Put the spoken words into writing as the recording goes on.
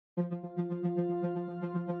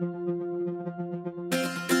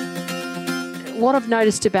What I've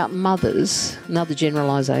noticed about mothers, another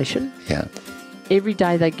generalisation, Yeah. every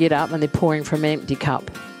day they get up and they're pouring from an empty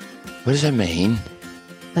cup. What does that mean?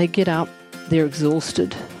 They get up, they're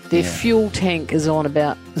exhausted. Their Yeah. fuel tank is on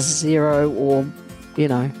about 0 or,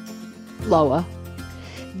 lower.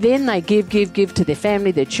 Then they give to their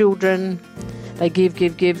family, their children. They give.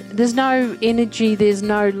 There's no energy, there's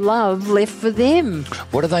no love left for them.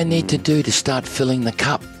 What do they need to do to start filling the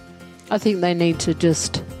cup? I think they need to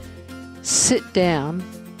just sit down,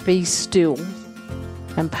 be still,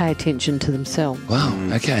 and pay attention to themselves. Wow,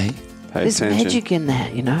 okay. Pay There's attention. magic in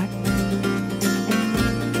that,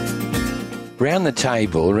 Round the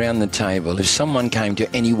table, if someone came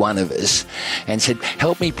to any one of us and said,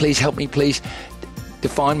 help me please,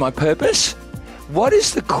 define my purpose, what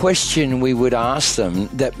is the question we would ask them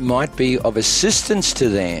that might be of assistance to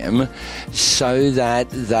them so that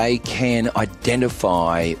they can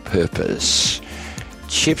identify purpose?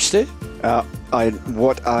 Chipster?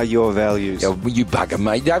 What are your values? Oh, you bugger,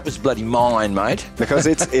 mate. That was bloody mine, mate. Because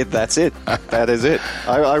that's it. That is it.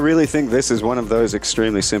 I really think this is one of those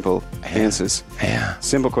extremely simple answers. Yeah.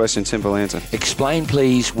 Simple question, simple answer. Explain,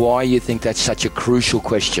 please, why you think that's such a crucial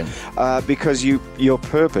question. Because your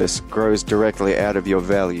purpose grows directly out of your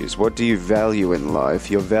values. What do you value in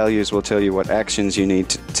life? Your values will tell you what actions you need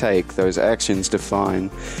to take. Those actions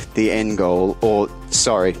define the end goal, or,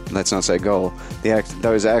 sorry, let's not say goal.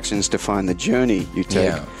 Those actions define the journey you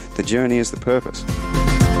take. Yeah. The journey is the purpose.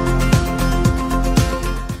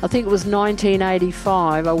 I think it was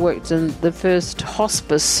 1985, I worked in the first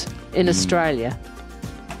hospice in Australia,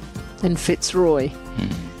 in Fitzroy.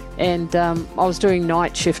 And I was doing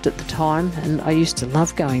night shift at the time, and I used to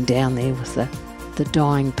love going down there with the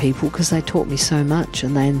dying people because they taught me so much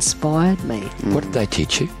and they inspired me. What did they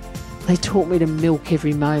teach you? They taught me to milk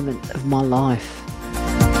every moment of my life.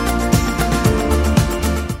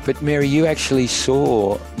 But Mary, you actually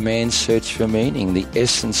saw Man's Search for Meaning, the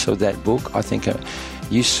essence of that book. I think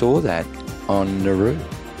you saw that on Nauru.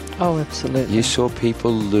 Oh, absolutely. You saw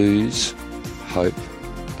people lose hope,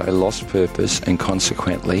 they lost purpose, and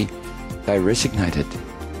consequently, they resignated.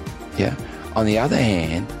 Yeah. On the other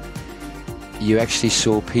hand, you actually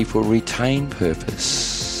saw people retain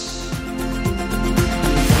purpose.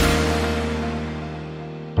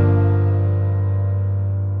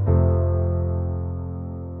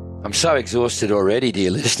 I'm so exhausted already,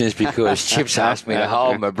 dear listeners, because Chips asked me to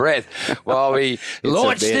hold my breath while we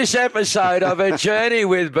launched this episode of A Journey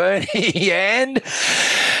with Bernie and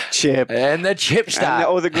Chip. And the Chipster.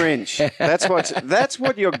 Or the Grinch. That's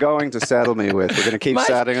what you're going to saddle me with. We're going to keep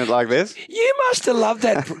saddling it like this. You must have loved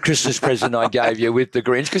that Christmas present I gave you with the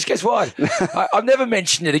Grinch, because guess what? I've never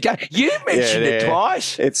mentioned it again. You mentioned it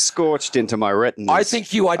twice. It's scorched into my retinas. I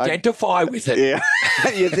think you identify with it. Yeah.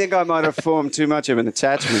 You think I might have formed too much of an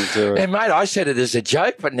attachment to it. And, mate, I said it as a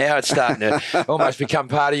joke, but now it's starting to almost become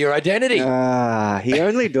part of your identity. He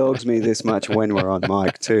only dogs me this much when we're on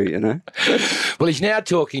mic too, you know. Well, he's now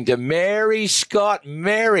talking to Mary Scott.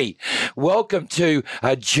 Mary, welcome to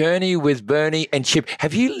A Journey with Bernie and Chip.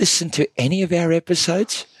 Have you listened to any of our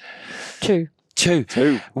episodes? Two.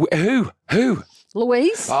 Who?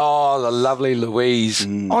 Louise? Oh, the lovely Louise.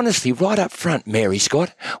 Honestly, right up front, Mary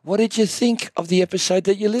Scott, what did you think of the episode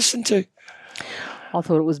that you listened to? I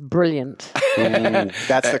thought it was brilliant.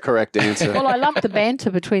 That's the correct answer. Well, I loved the banter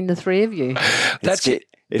between the three of you. That's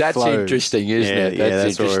interesting, isn't it?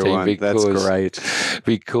 That's interesting because that's great.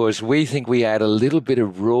 Because we think we add a little bit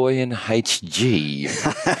of Roy and HG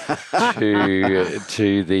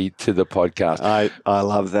to the podcast. I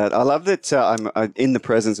love that. I love that I'm in the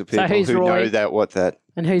presence of people who Roy? know what that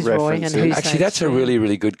And who's Roy and reference who's is. Actually, that's a really,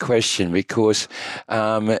 really good question because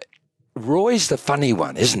Roy's the funny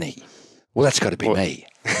one, isn't he? Well, that's got to be me.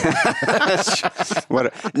 Isn't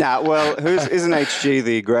HG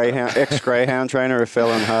the ex-greyhound trainer who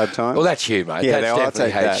fell on hard times? Well, that's you, mate. Yeah, That's I'll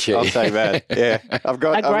definitely take that. HG. I'll take that. Yeah, I've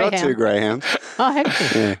got two greyhounds. Oh, have you?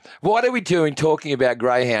 Yeah. What are we doing talking about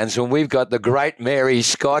greyhounds when we've got the great Mary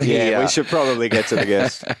Scott here? Yeah, we should probably get to the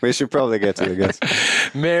guest.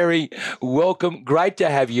 Mary, welcome. Great to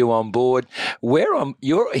have you on board.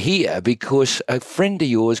 You're here because a friend of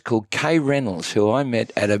yours called Kay Reynolds, who I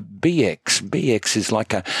met at a BX. BX is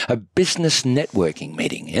like a business networking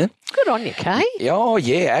meeting, yeah? Good on you, Kay. Oh,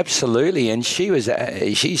 yeah, absolutely. And she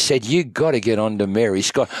said, you got to get on to Mary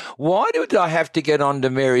Scott. Why did I have to get on to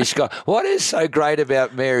Mary Scott? What is so great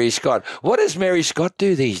about Mary Scott? What does Mary Scott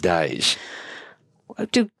do these days?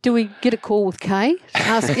 Do we get a call with Kay?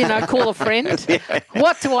 Ask, call a friend?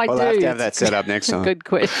 What do I do? We'll have to have that set up next time. Good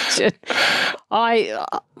question.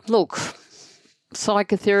 Look,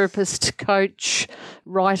 psychotherapist, coach,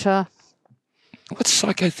 writer, What's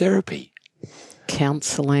psychotherapy?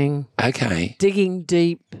 counselling, Okay. digging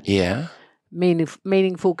deep, Yeah.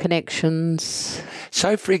 meaningful connections.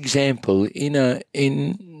 So, for example, in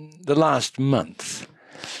the last month,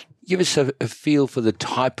 give us a feel for the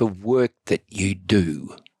type of work that you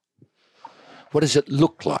do. What does it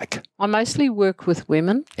look like? I mostly work with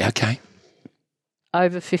women Okay.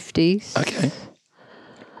 over 50s. Okay.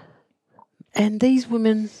 And these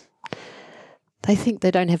women, they think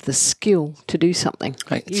they don't have the skill to do something.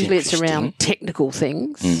 That's Usually it's interesting. around technical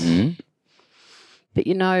things. Mm-hmm. But,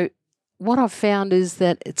 you know, what I've found is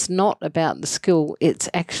that it's not about the skill, it's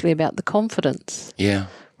actually about the confidence, Yeah.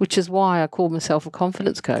 which is why I call myself a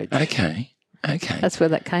confidence coach. Okay. Okay. That's where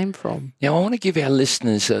that came from. Now, I want to give our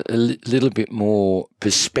listeners a little bit more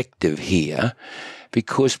perspective here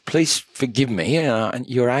because, please forgive me,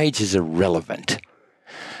 your age is irrelevant.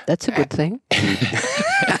 That's a good thing.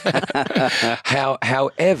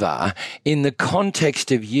 However, in the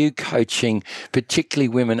context of you coaching, particularly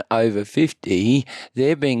women over 50,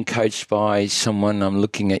 they're being coached by someone, I'm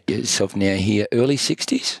looking at yourself now here, early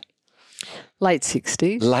 60s? Late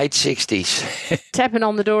 60s. Late 60s. Tapping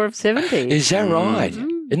on the door of 70. Is that right?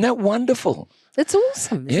 Isn't that wonderful? It's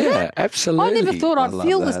awesome, isn't Yeah, it? absolutely. I never thought I'd love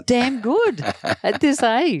feel this that. damn good at this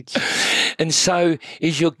age. And so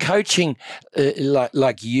is your coaching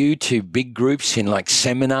like you to big groups in like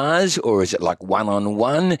seminars, or is it like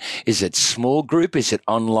one-on-one? Is it small group? Is it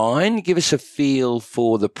online? Give us a feel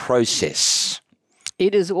for the process.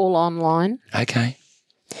 It is all online. Okay.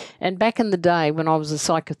 And back in the day when I was a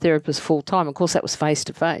psychotherapist full-time, of course, that was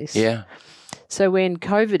face-to-face. Yeah. So when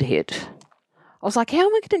COVID hit, I was like, how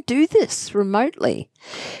am I going to do this remotely?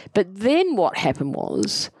 But then what happened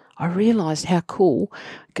was I realised how cool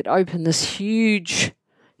I could open this huge,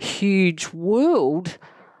 huge world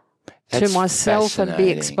That's to myself and be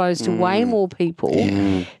fascinating. exposed to way more people.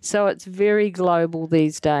 Yeah. So it's very global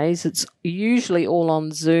these days. It's usually all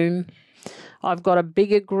on Zoom. I've got a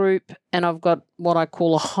bigger group and I've got what I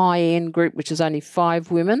call a high-end group, which is only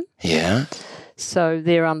 5 women. Yeah. So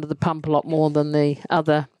they're under the pump a lot more than the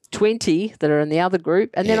other 20 that are in the other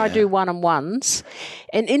group. And then I Yeah. do one-on-ones.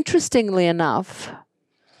 And interestingly enough,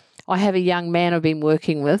 I have a young man I've been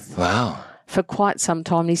working with Wow. for quite some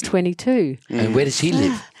time. He's 22. And where does he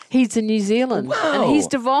live? He's in New Zealand. Wow. And he's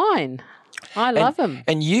divine. I love him.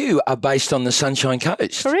 And you are based on the Sunshine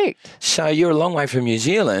Coast. Correct. So you're a long way from New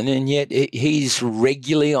Zealand, and yet he's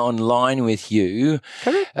regularly online with you,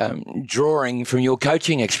 Correct. drawing from your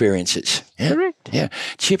coaching experiences. Yeah? Correct. Yeah.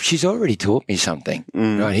 Chip, she's already taught me something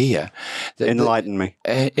right here. Enlighten me.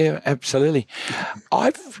 Yeah, absolutely.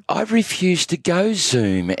 I've refused to go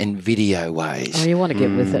Zoom and video ways. Oh, you want to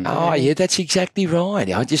get with it. Oh, yeah, that's exactly right.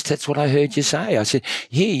 That's what I heard you say. I said,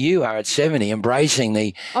 here you are at 70 embracing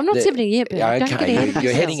the... I'm not 70 yet, but don't get ahead of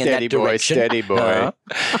you're heading in Steady that boy, direction. steady boy.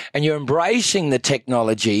 And you're embracing the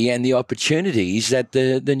technology and the opportunities that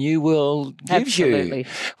the new world gives Absolutely. you.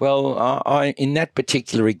 Well, I in that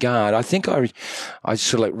particular regard, I think I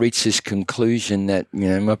sort of like reached this conclusion that, you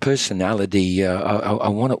know, my personality, I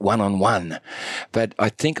want it one-on-one, but I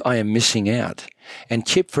think I am missing out. And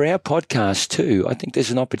Chip, for our podcast too, I think there's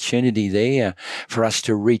an opportunity there for us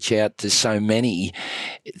to reach out to so many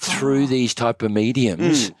through these type of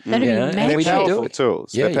mediums. That'd be and magic. we They're can do powerful it.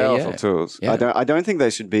 tools. Yeah, They're yeah, powerful yeah. tools. Yeah. I don't think they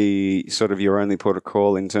should be sort of your only port of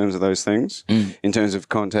call in terms of those things, in terms of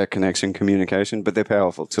contact, connection, communication, but they're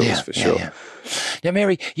powerful tools for sure. Yeah. Now,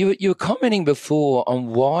 Mary, you were commenting before on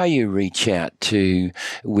why you reach out to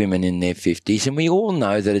women in their 50s, and we all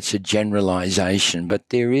know that it's a generalisation, but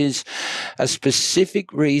there is a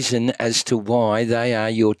specific reason as to why they are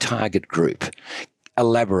your target group.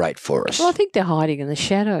 Elaborate for us. Well, I think they're hiding in the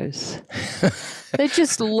shadows. They're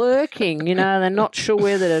just lurking, you know, they're not sure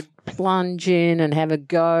whether to plunge in and have a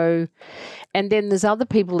go. And then there's other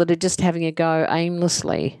people that are just having a go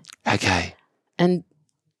aimlessly. Okay. And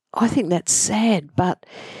I think that's sad, but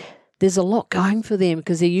there's a lot going for them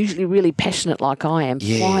because they're usually really passionate like I am,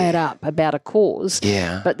 Yeah. fired up about a cause.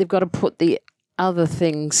 Yeah. But they've got to put the other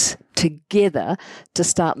things together to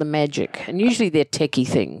start the magic. And usually they're techie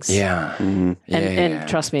things. Yeah. And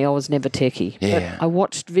trust me, I was never techie. Yeah. But I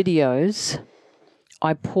watched videos,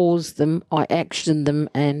 I paused them, I actioned them,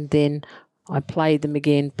 and then I played them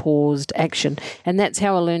again, paused, action. And that's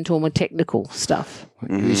how I learned all my technical stuff.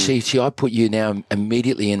 You see, I put you now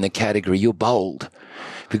immediately in the category. You're bold,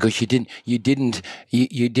 because you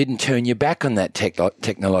didn't turn your back on that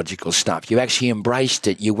technological stuff. You actually embraced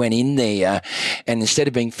it. You went in there, and instead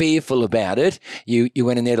of being fearful about it, you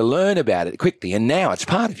went in there to learn about it quickly. And now it's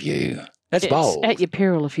part of you. That's bold. It's at your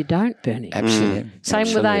peril if you don't, Bernie. Absolutely.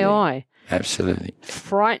 Same with AI. Absolutely.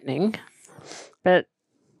 frightening, but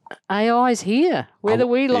AI's here, whether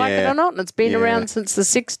we like it or not, and it's been around since the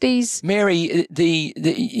 60s. Mary,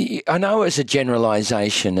 I know it's a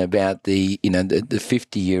generalisation about the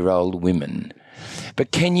 50-year-old women,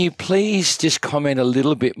 but can you please just comment a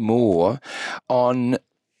little bit more on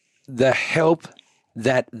the help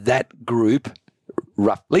that group,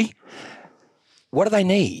 roughly, what do they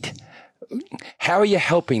need? How are you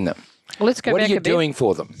helping them? Well, let's go what back are you a bit. doing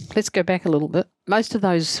for them? Let's go back a little bit. Most of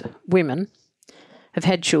those women have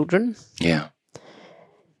had children. Yeah.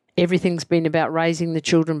 Everything's been about raising the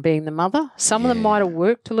children, being the mother. Some of them might have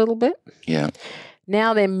worked a little bit. Yeah.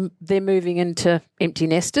 Now they're moving into empty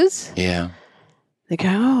nesters. Yeah. They go,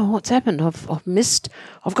 oh, what's happened? I've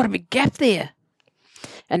got a big gap there.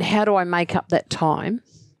 And how do I make up that time?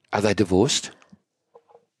 Are they divorced?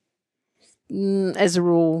 As a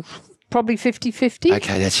rule, probably 50-50.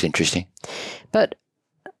 Okay, that's interesting. But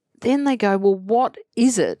then they go, well, what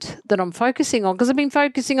is it that I'm focusing on? Because I've been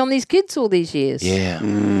focusing on these kids all these years. Yeah.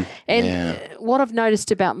 And what I've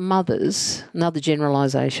noticed about mothers, another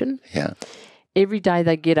generalisation, every day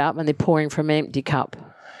they get up and they're pouring from an empty cup.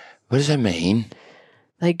 What does that mean?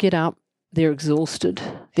 They get up, they're exhausted.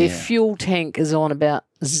 Their fuel tank is on about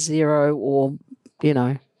 0 or,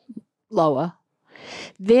 lower.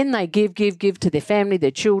 Then they give to their family,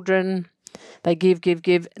 their children. They give.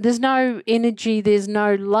 There's no energy, there's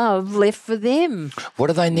no love left for them. What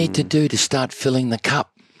do they need to do to start filling the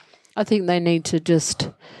cup? I think they need to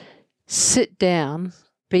just sit down,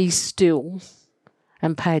 be still,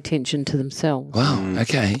 and pay attention to themselves. Wow,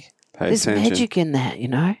 okay. There's magic in that,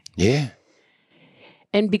 Yeah.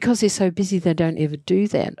 And because they're so busy, they don't ever do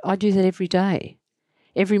that. I do that every day.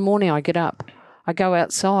 Every morning I get up, I go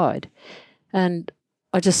outside, and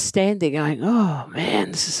I just stand there going, oh,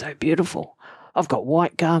 man, this is so beautiful. I've got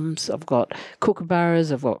white gums, I've got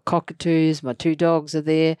kookaburras, I've got cockatoos, my 2 dogs are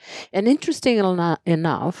there. And interesting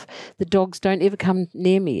enough, the dogs don't ever come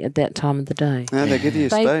near me at that time of the day. No, they give you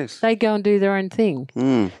space. They go and do their own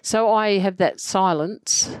thing. So I have that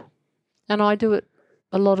silence, and I do it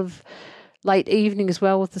a lot of late evening as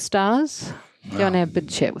well with the stars. Go and have a bit of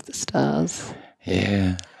chat with the stars.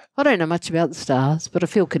 Yeah. I don't know much about the stars, but I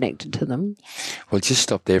feel connected to them. Well, just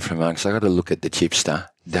stop there for a moment because I've got to look at the chipster.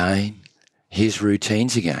 Dane, his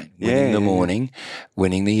routines again. Winning in the morning,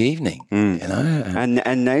 winning the evening,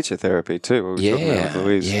 And nature therapy too.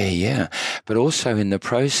 Yeah. But also in the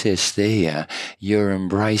process there, you're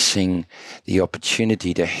embracing the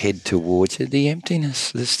opportunity to head towards the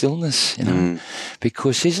emptiness, the stillness,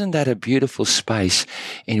 because isn't that a beautiful space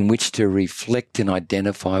in which to reflect and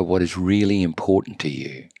identify what is really important to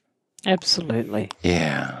you? Absolutely.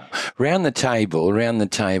 Yeah. Round the table,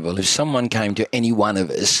 if someone came to any one of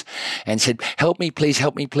us and said, help me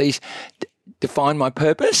please, define my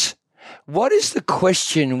purpose, what is the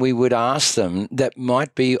question we would ask them that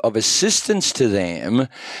might be of assistance to them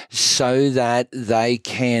so that they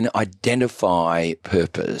can identify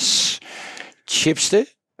purpose? Chipster?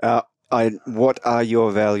 What are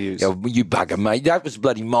your values? Yeah, you bugger, mate. That was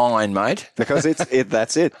bloody mine, mate. Because that's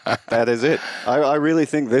it. That is it. I really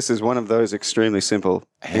think this is one of those extremely simple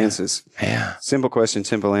answers. Yeah. Simple question,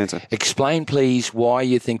 simple answer. Explain, please, why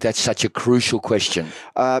you think that's such a crucial question.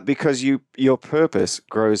 Because your purpose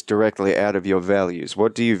grows directly out of your values.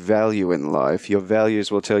 What do you value in life? Your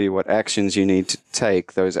values will tell you what actions you need to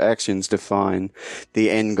take. Those actions define the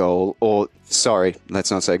end goal, or sorry,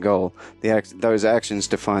 let's not say goal. Those actions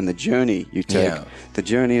define the journey you take. Yeah. The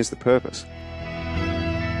journey is the purpose.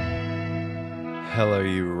 Hello,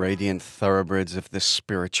 you radiant thoroughbreds of the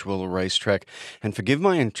spiritual racetrack. And forgive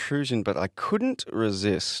my intrusion, but I couldn't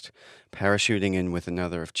resist parachuting in with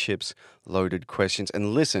another of Chip's loaded questions.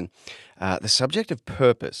 And listen, the subject of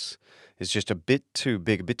purpose is just a bit too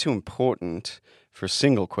big, a bit too important for a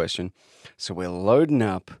single question. So we're loading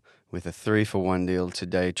up with a 3-for-1 deal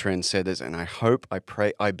today, trendsetters, and I hope, I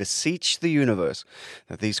pray, I beseech the universe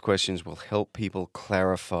that these questions will help people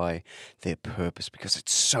clarify their purpose because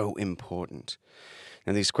it's so important.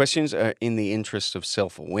 Now, these questions are in the interest of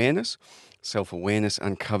self-awareness. Self-awareness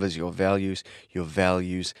uncovers your values. Your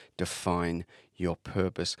values define your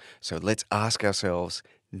purpose. So let's ask ourselves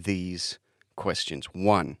these questions.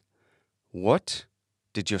 1, what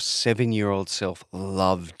did your 7-year-old self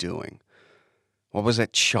love doing? What was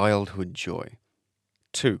that childhood joy?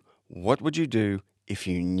 2, what would you do if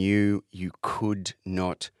you knew you could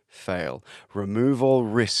not fail? Remove all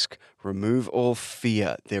risk, remove all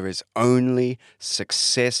fear. There is only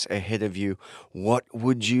success ahead of you. What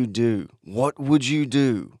would you do? What would you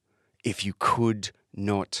do if you could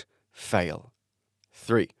not fail?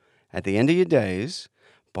 3, at the end of your days,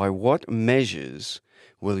 by what measures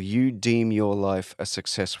will you deem your life a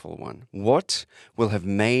successful one? What will have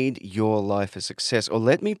made your life a success? Or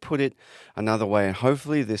let me put it another way, and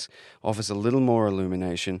hopefully this offers a little more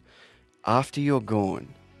illumination. After you're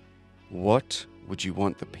gone, what would you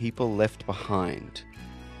want the people left behind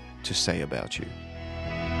to say about you?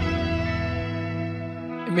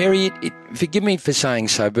 Mary, forgive me for saying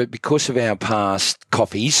so, but because of our past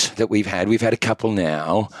coffees that we've had a couple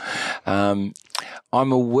now, I'm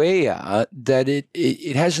aware that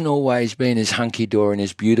it hasn't always been as hunky-dory and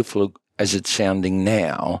as beautiful as it's sounding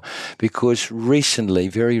now, because recently,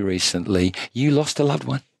 very recently, you lost a loved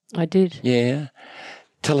one. I did. Yeah.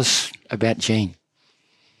 Tell us about Jean.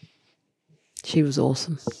 She was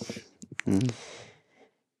awesome.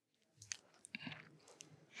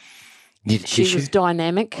 She was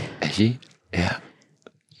dynamic. Is she? Yeah.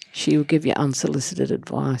 She would give you unsolicited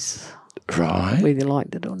advice. Right. Whether you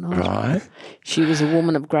liked it or not. Right. She was a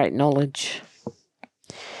woman of great knowledge.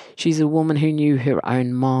 She's a woman who knew her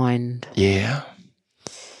own mind. Yeah.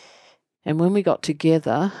 And when we got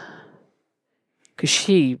together, because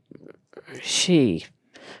she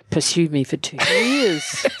pursued me for 2 years.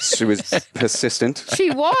 She was persistent.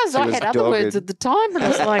 She was. I had other words at the time, but I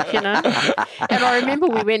was like, And I remember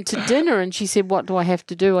we went to dinner and she said, what do I have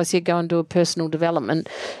to do? I said, go and do a personal development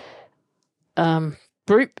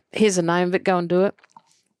group. Here's the name of it. Go and do it.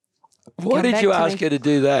 Why did you ask her to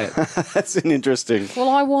do that? That's an interesting. Well,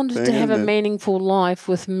 I wanted to have a meaningful life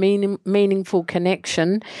with meaningful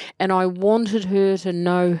connection, and I wanted her to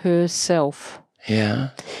know herself. Yeah.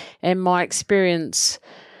 And my experience,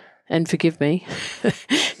 and forgive me,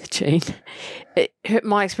 Jean,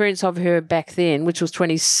 my experience of her back then, which was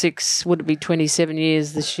 27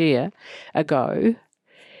 years this year ago,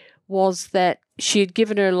 was that she had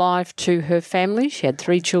given her life to her family. She had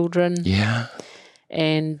 3 children. Yeah.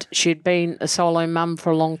 And she'd been a solo mum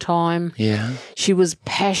for a long time. Yeah. She was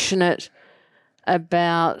passionate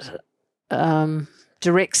about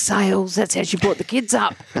direct sales. That's how she brought the kids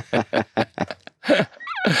up.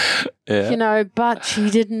 Yeah. But she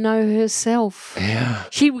didn't know herself. Yeah.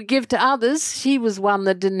 She would give to others. She was one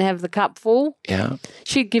that didn't have the cup full. Yeah.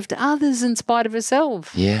 She'd give to others in spite of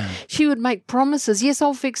herself. Yeah. She would make promises. Yes,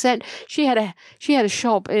 I'll fix that. She had a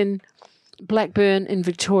shop in Blackburn in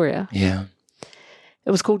Victoria. Yeah. It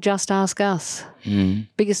was called Just Ask Us. Mm.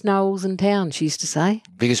 Biggest know-alls in town, she used to say.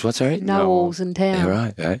 Biggest what, sorry? Know-alls in town. Yeah,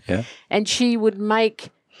 right. Yeah. And she would make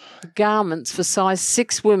garments for size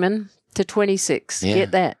 6 women to 26. Yeah.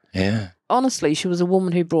 Get that? Yeah. Honestly, she was a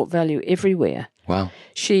woman who brought value everywhere. Wow.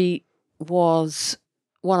 She was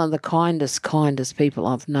one of the kindest people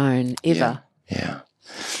I've known ever. Yeah.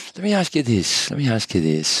 Let me ask you this.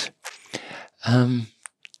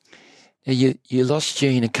 You lost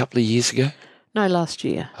Jean a couple of years ago? No, last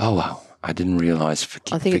year. Oh, wow. I didn't realise.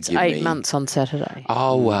 I think it's 8 months on Saturday.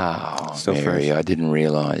 Oh, wow. Still Mary, fresh. I didn't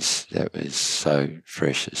realise that was so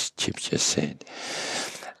fresh, as Chip just said.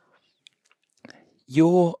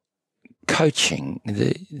 Your coaching,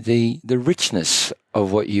 the richness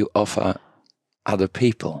of what you offer other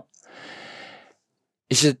people,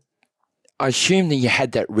 is it, I assume that you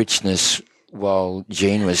had that richness while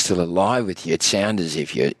Jean was still alive with you. It sounds as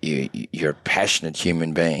if you're a passionate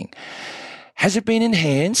human being. Has it been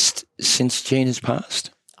enhanced since Jean has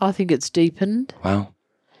passed? I think it's deepened. Wow.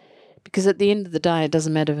 Because at the end of the day, it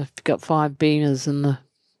doesn't matter if you've got 5 Beamers in the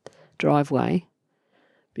driveway.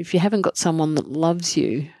 But if you haven't got someone that loves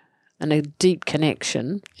you and a deep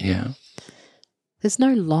connection, Yeah. there's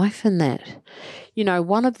no life in that.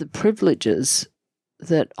 One of the privileges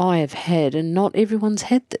that I have had, and not everyone's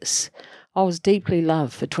had this, I was deeply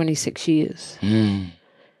loved for 26 years. Mm.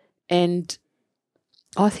 And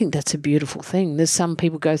I think that's a beautiful thing. There's some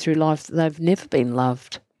people go through life that they've never been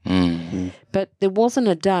loved. Mm. But there wasn't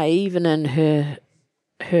a day, even in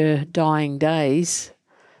her dying days,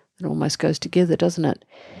 it almost goes together, doesn't it?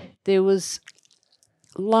 There was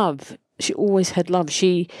love. She always had love.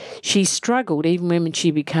 She struggled even when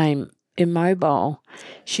she became immobile.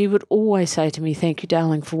 She would always say to me, "Thank you,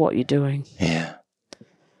 darling, for what you're doing." Yeah.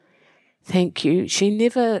 Thank you. She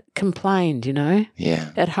never complained,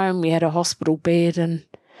 Yeah. At home we had a hospital bed and,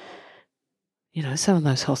 some of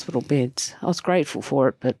those hospital beds, I was grateful for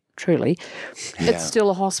it, but truly, it's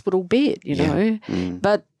still a hospital bed, know.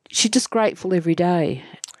 But she's just grateful every day.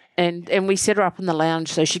 And we set her up in the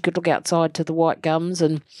lounge so she could look outside to the white gums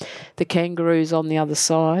and the kangaroos on the other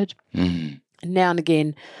side. Mm. And now and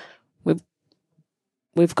again,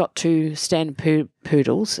 we've got 2 standard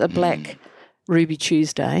poodles, a black Ruby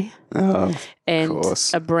Tuesday and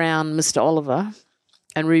course. a brown Mr. Oliver.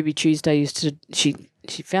 And Ruby Tuesday she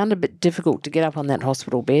found it a bit difficult to get up on that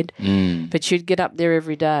hospital bed, but she'd get up there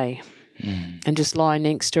every day. and just lie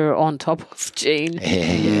next to her on top of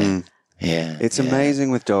Jean. Yeah. It's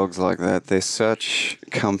amazing with dogs like that. They're such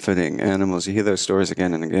comforting animals. You hear those stories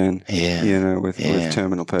again and again. Yeah. You know, with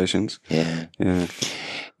terminal patients. Yeah. Yeah.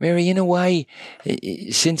 Mary, in a way,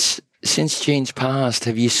 since Jean's passed,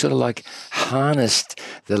 have you sort of like harnessed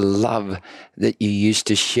the love that you used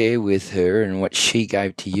to share with her and what she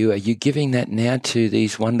gave to you? Are you giving that now to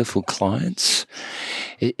these wonderful clients?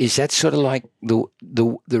 Is that sort of like the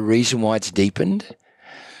reason why it's deepened?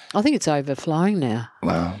 I think it's overflowing now.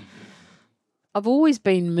 Wow. I've always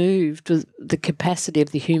been moved with the capacity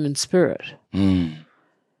of the human spirit. And,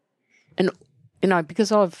 you know,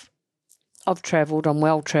 because I've travelled, I'm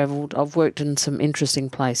well travelled, I've worked in some interesting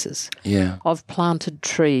places. Yeah. I've planted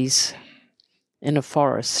trees in a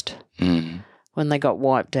forest when they got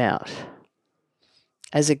wiped out.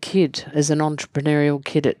 As a kid, as an entrepreneurial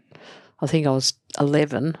kid I think I was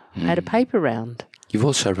 11, I had a paper round. You've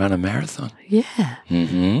also run a marathon. Yeah.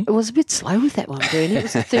 Mm-hmm. It was a bit slow with that one, Bernie. It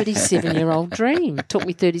was a 37-year-old dream. It took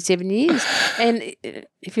me 37 years. And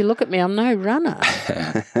if you look at me, I'm no runner.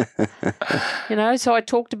 You know, so I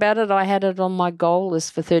talked about it. I had it on my goal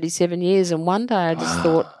list for 37 years. And one day I just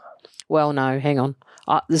thought, well, no, hang on.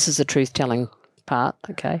 This is the truth-telling part,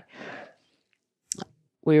 okay?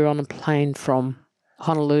 We were on a plane from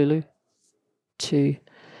Honolulu to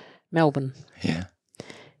Melbourne. Yeah.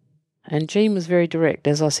 And Jean was very direct,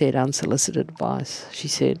 as I said, unsolicited advice. She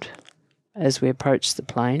said, as we approached the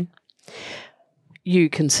plane, you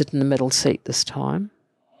can sit in the middle seat this time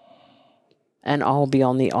and I'll be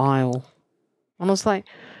on the aisle. And I was like,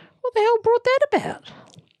 what the hell brought that about?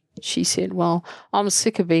 She said, well, I'm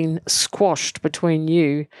sick of being squashed between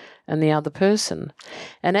you and the other person.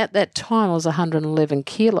 And at that time, I was 111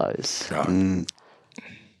 kilos. Right.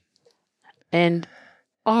 And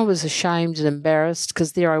I was ashamed and embarrassed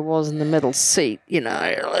because there I was in the middle seat, you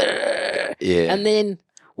know. Yeah. And then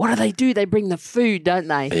what do? They bring the food, don't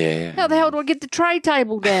they? Yeah. How the hell do I get the tray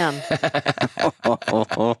table down?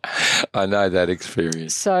 I know that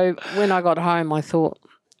experience. So when I got home, I thought,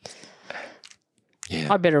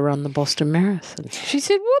 Yeah. I better run the Boston Marathon. She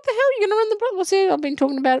said, what the hell are you going to run the Boston? I said, I've been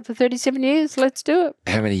talking about it for 37 years. Let's do it.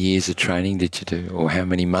 How many years of training did you do? Or how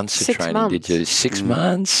many months of 6 training months. did you do? 6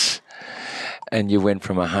 months? And you went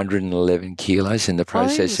from 111 kilos in the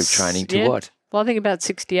process of training to what? Well, I think about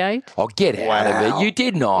 68. Oh, get out of it. You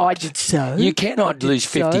did not. I did so. You cannot lose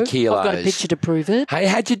 50 kilos. I've got a picture to prove it. Hey,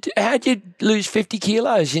 how'd you lose 50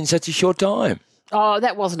 kilos in such a short time? Oh,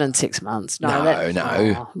 that wasn't in 6 months. No.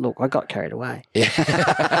 Oh, look, I got carried away.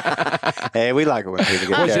 Hey, we like it when people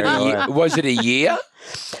get carried away. Was it a year?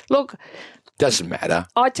 Look, Doesn't matter.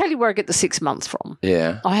 I tell you where I get the 6 months from.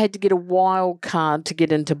 Yeah. I had to get a wild card to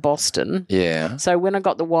get into Boston. Yeah. So when I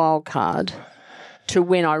got the wild card to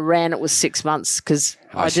when I ran, it was 6 months because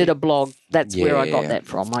I see. did a blog. That's where I got Yeah. that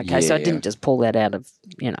from. Okay, so I Yeah. didn't just pull that out of,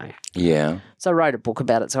 you know. Yeah. So I wrote a book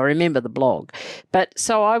about it, so I remember the blog. But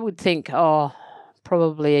so I would think,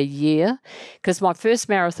 probably a year, because my first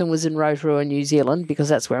marathon was in Rotorua, New Zealand, because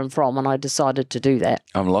that's where I'm from, and I decided to do that.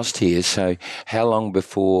 I'm lost here. So how long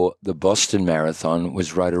before the Boston Marathon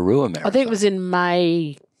was Rotorua Marathon? I think it was in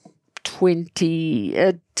May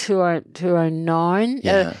 2009,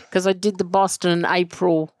 because I did the Boston in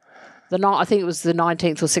April. I think it was the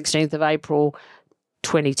 19th or 16th of April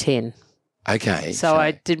 2010. Okay. So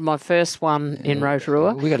I did my first one in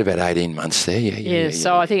Rotorua. We got about 18 months there. Yeah,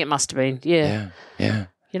 so I think it must have been, Yeah.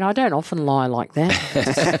 You know, I don't often lie like that.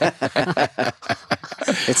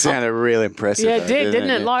 It sounded real impressive. Yeah, though, it did, didn't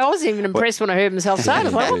it? Like, I wasn't even impressed when I heard myself say it. I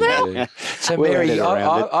was like, what the hell? So, We'll Mary, edit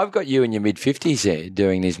around it. I've got you in your mid-50s there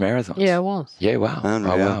doing these marathons. Yeah, I was. Yeah, wow.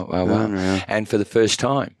 Unreal. Oh, wow. Unreal. And for the first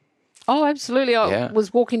time. Oh, absolutely. I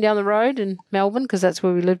was walking down the road in Melbourne, because that's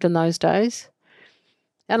where we lived in those days,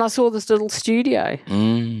 and I saw this little studio.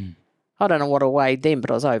 I don't know what I weighed then,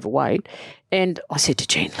 but I was overweight. And I said to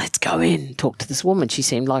Jean, let's go in and talk to this woman. She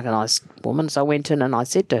seemed like a nice woman. So I went in and I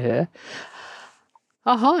said to her,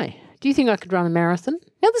 oh, hi, do you think I could run a marathon?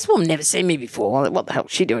 Now, this woman never seen me before. What the hell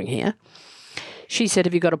is she doing here? She said,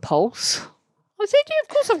 have you got a pulse? I said, yeah, of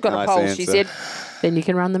course I've got Nice a pulse. answer. She said, then you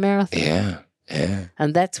can run the marathon. Yeah.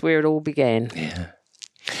 And that's where it all began. Yeah.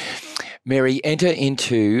 Mary, enter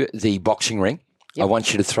into the boxing ring. Yep. I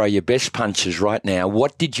want you to throw your best punches right now.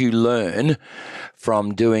 What did you learn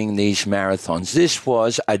from doing these marathons? This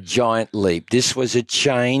was a giant leap. This was a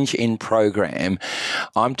change in program.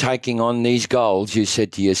 I'm taking on these goals, you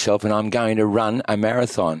said to yourself, and I'm going to run a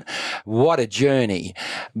marathon. What a journey.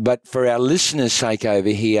 But for our listeners' sake over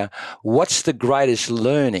here, what's the greatest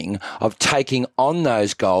learning of taking on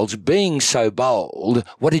those goals, being so bold?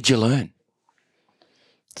 What did you learn?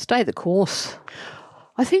 Stay the course.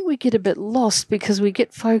 I think we get a bit lost because we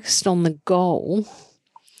get focused on the goal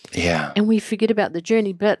Yeah. and we forget about the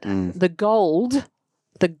journey. But the gold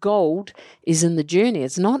is in the journey.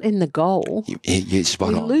 It's not in the goal. You're spot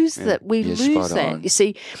We on. lose that. We You're lose spot that. on. You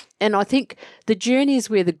see, and I think the journey is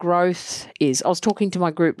where the growth is. I was talking to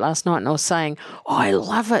my group last night and I was saying, I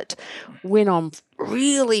love it when I'm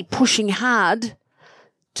really pushing hard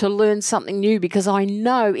to learn something new because I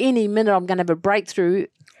know any minute I'm going to have a breakthrough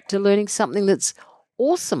to learning something that's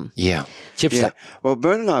awesome. Yeah. Chipster. Yeah. Well,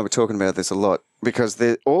 Bern and I were talking about this a lot because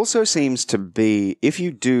there also seems to be, if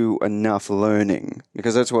you do enough learning,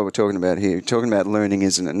 because that's what we're talking about here, talking about learning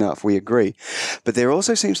isn't enough, we agree. But there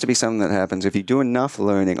also seems to be something that happens if you do enough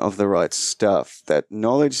learning of the right stuff, that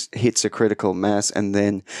knowledge hits a critical mass and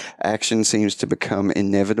then action seems to become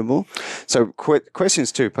inevitable. So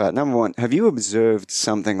questions two-part. Number one, have you observed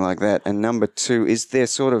something like that? And number two, is there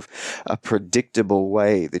sort of a predictable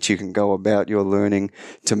way that you can go about your learning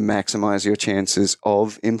to maximize your chances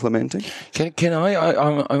of implementing? Can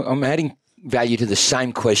I'm adding value to the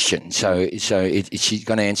same question. So she's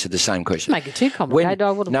going to answer the same question. Make it too complicated.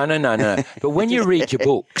 No. But when you read your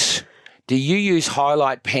books, do you use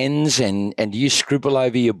highlight pens and do you scribble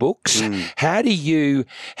over your books? How do you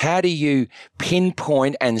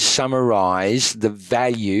pinpoint and summarize the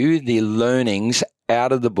value, the learnings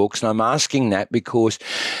out of the books? And I'm asking that because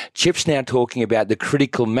Chip's now talking about the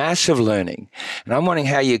critical mass of learning. And I'm wondering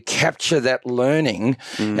how you capture that learning.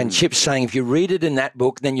 And Chip's saying if you read it in that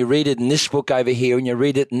book, then you read it in this book over here, and you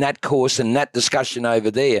read it in that course and that discussion over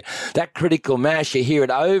there. That critical mass, you hear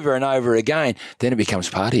it over and over again, then it becomes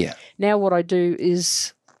part of you. Now what I do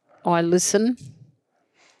is I listen,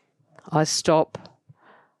 I stop,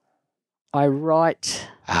 I write.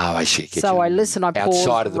 Oh, I see. So I listen, I pause,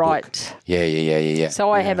 outside of the write. book. Yeah.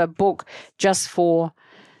 So I have a book just for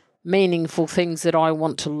meaningful things that I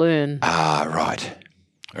want to learn. Ah, right.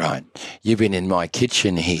 You've been in my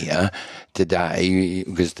kitchen here today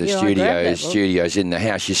because the Yeah, I grabbed that book. studio's in the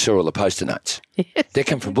house. You saw all the post-it notes. They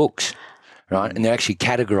come from books, right? And they're actually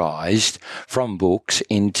categorised from books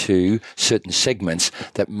into certain segments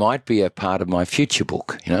that might be a part of my future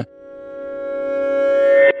book, you know.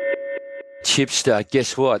 Chipster,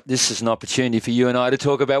 guess what? This is an opportunity for you and I to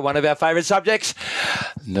talk about one of our favourite subjects,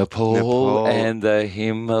 Nepal and the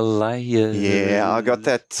Himalayas. Yeah, I got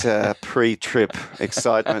that pre-trip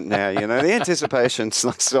excitement now. You know, the anticipation's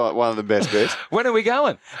like one of the best bits. When are we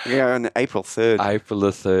going? We're going April 3rd. April the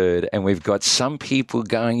 3rd. And we've got some people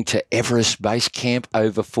going to Everest Base Camp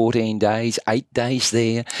over 14 days, 8 days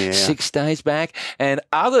there, 6 days back, and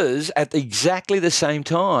others at exactly the same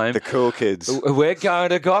time. The cool kids. We're going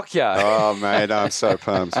to Gokyo. Oh, mate, I'm so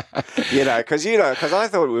pumped. Because I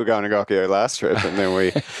thought we were going to Gokyo last trip, and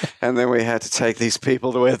then we had to take these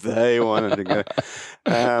people to where they wanted to go.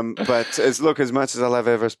 But as much as I love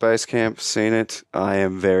Everest Base Camp, seen it, I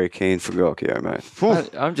am very keen for Gokyo, mate.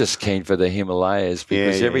 I'm just keen for the Himalayas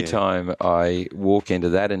because every time I walk into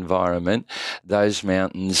that environment, those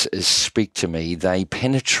mountains speak to me. They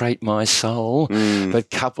penetrate my soul, but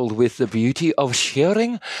coupled with the beauty of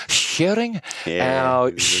sharing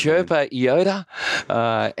our Sherpa Yoda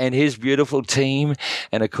and his beautiful team.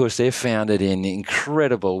 And, of course, they're founded in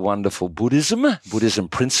incredible, wonderful Buddhism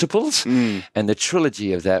principles. And the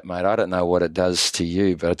trilogy of that, mate, I don't know what it does to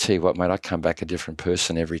you, but I tell you what, mate, I come back a different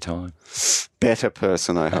person every time. Better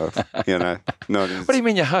person, I hope. Not what do you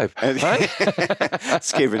mean you hope?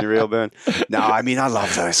 It's keeping you real, Bern. No, I mean, I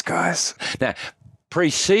love those guys. Now,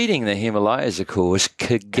 preceding the Himalayas, of course,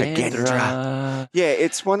 Kagendra. Yeah,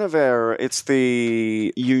 it's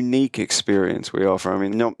the unique experience we offer. I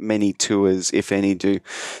mean, not many tours, if any, do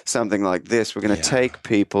something like this. We're going to take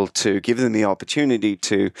people to give them the opportunity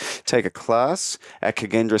to take a class at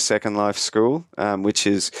Kagendra Second Life School, which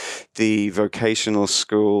is the vocational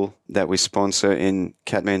school that we sponsor in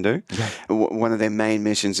Kathmandu. Yeah. One of their main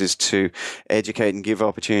missions is to educate and give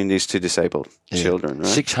opportunities to disabled children. Right?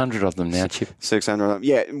 600 of them now, Chip. 600 of them.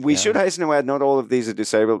 Yeah, we should hasten to add not all of these are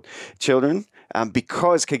disabled children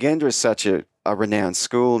because Kagendra is such a renowned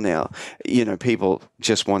school now. People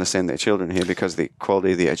just want to send their children here because of the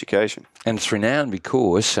quality of the education. And it's renowned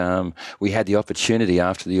because we had the opportunity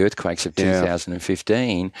after the earthquakes of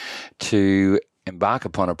 2015 to embark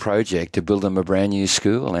upon a project to build them a brand new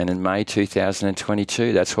school. And in May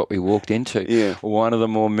 2022, that's what we walked into. Yeah. One of the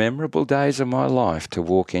more memorable days of my life to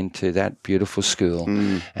walk into that beautiful school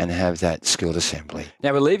and have that school assembly.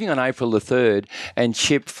 Now, we're leaving on April the 3rd. And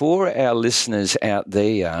Chip, for our listeners out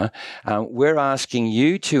there, we're asking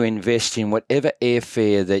you to invest in whatever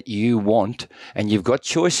airfare that you want. And you've got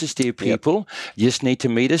choices, dear people. Yep. You just need to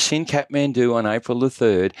meet us in Kathmandu on April the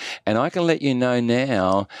 3rd. And I can let you know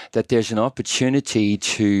now that there's an opportunity opportunity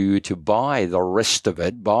to buy the rest of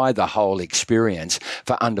it, buy the whole experience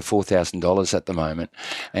for under $4,000 at the moment.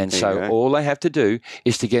 And so all they have to do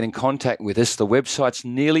is to get in contact with us. The website's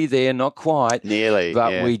nearly there, not quite. Nearly,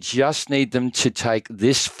 but we just need them to take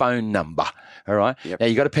this phone number. All right? Yep. Now,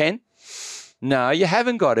 you got a pen? No, you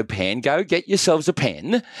haven't got a pen. Go get yourselves a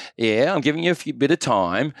pen. Yeah, I'm giving you a bit of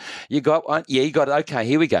time. You got one? Yeah, you got it. Okay,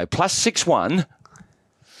 here we go. +61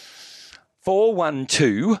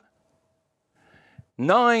 412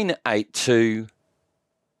 982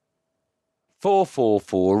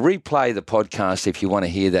 444. Replay the podcast if you want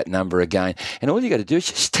to hear that number again. And all you got to do is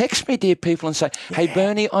just text me, dear people, and say, hey,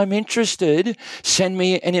 Bernie, I'm interested. Send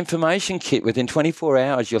me an information kit. Within 24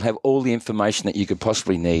 hours, you'll have all the information that you could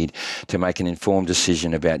possibly need to make an informed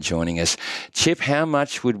decision about joining us. Chip, how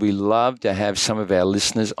much would we love to have some of our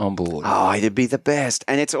listeners on board? Oh, it'd be the best.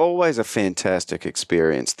 And it's always a fantastic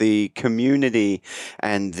experience. The community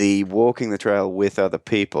and the walking the trail with other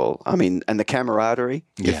people. I mean, and the camaraderie.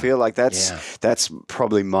 You feel like that's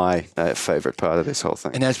probably my favourite part of this whole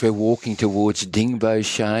thing. And as we're walking towards Dingbo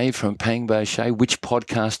Shay from Pangbo Shay, which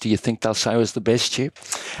podcast do you think they'll say was the best, Chip?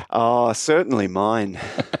 Oh, certainly mine.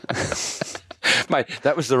 Mate,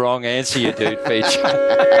 that was the wrong answer, you dude, Peach.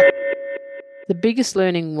 The biggest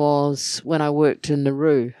learning was when I worked in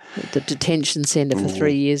Nauru, at the detention centre for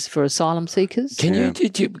 3 years for asylum seekers. Can you,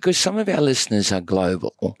 because some of our listeners are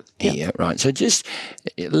global here, right? So just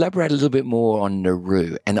elaborate a little bit more on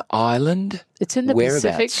Nauru, an island. It's in the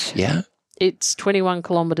Pacific. Yeah. It's 21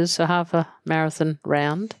 kilometres, so half a marathon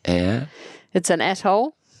round. Yeah. It's an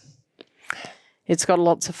atoll. It's got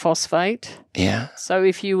lots of phosphate. Yeah. So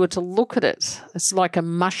if you were to look at it, it's like a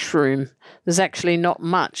mushroom. There's actually not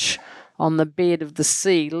much on the bed of the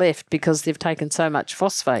sea left because they've taken so much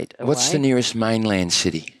phosphate away. What's the nearest mainland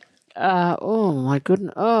city? Oh, my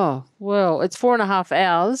goodness. Oh, well, it's 4.5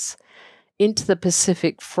 hours into the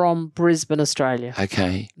Pacific from Brisbane, Australia.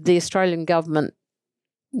 Okay. The Australian government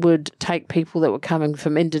would take people that were coming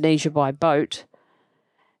from Indonesia by boat,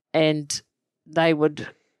 and they would,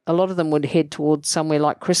 a lot of them would head towards somewhere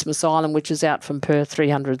like Christmas Island, which is out from Perth,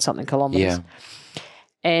 300-something kilometres. Yeah.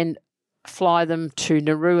 And fly them to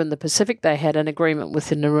Nauru in the Pacific. They had an agreement with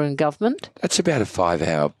the Nauruan government. That's about a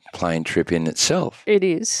 5-hour plane trip in itself. It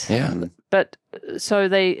is. Yeah. But so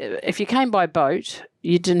if you came by boat,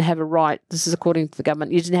 you didn't have a right, this is according to the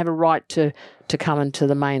government, you didn't have a right to come into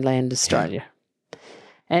the mainland Australia. Yeah.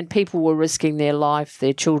 And people were risking their life,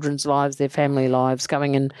 their children's lives, their family lives,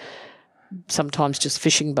 going in sometimes just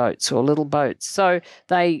fishing boats or little boats. So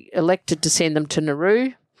they elected to send them to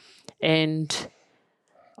Nauru, and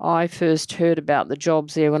I first heard about the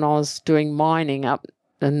jobs there when I was doing mining up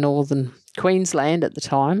in northern Queensland at the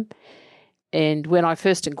time. And when I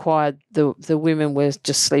first inquired, the women were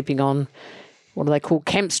just sleeping on, what do they call,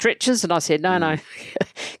 camp stretchers? And I said, no,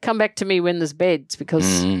 come back to me when there's beds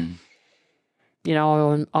because, you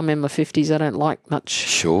know, I'm in my 50s. I don't like much.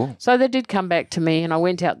 Sure. So they did come back to me, and I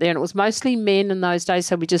went out there, and it was mostly men in those days,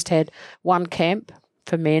 so we just had one camp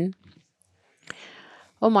for men.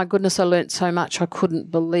 Oh, my goodness, I learnt so much. I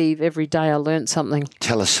couldn't believe every day I learnt something.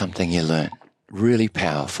 Tell us something you learnt. Really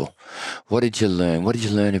powerful. What did you learn? What did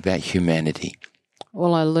you learn about humanity?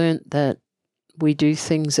 Well, I learnt that we do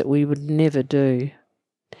things that we would never do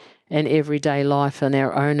in everyday life in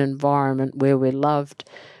our own environment where we're loved,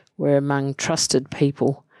 we're among trusted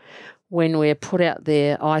people. When we're put out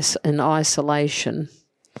there in isolation,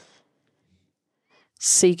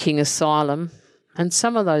 seeking asylum, and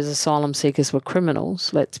some of those asylum seekers were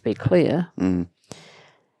criminals, let's be clear.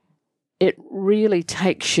 It really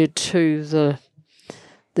takes you to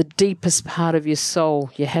the deepest part of your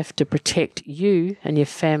soul. You have to protect you and your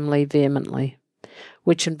family vehemently,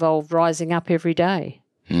 which involved rising up every day,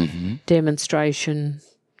 demonstration,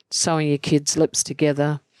 sewing your kids' lips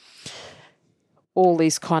together, all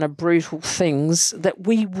these kind of brutal things that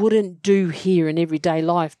we wouldn't do here in everyday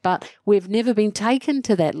life, but we've never been taken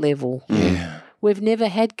to that level. Yeah. We've never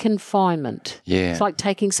had confinement. Yeah. It's like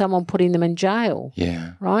taking someone, putting them in jail.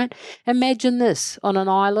 Yeah. Right? Imagine this, on an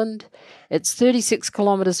island, it's 36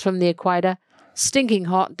 kilometres from the equator, stinking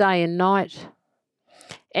hot day and night,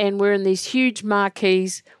 and we're in these huge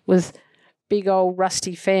marquees with big old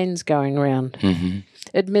rusty fans going around.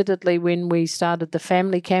 Admittedly, when we started the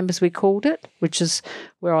family camp, as we called it, which is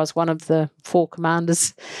where I was one of the 4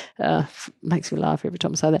 commanders, makes me laugh every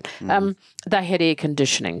time I say that, they had air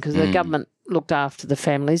conditioning because the government looked after the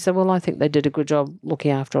families. So, well, I think they did a good job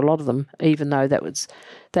looking after a lot of them, even though that's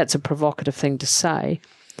a provocative thing to say.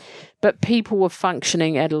 But people were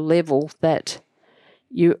functioning at a level that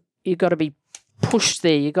you got to be pushed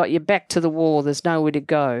there. You got your back to the wall. There's nowhere to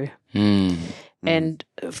go. And,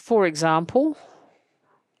 for example,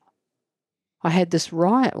 I had this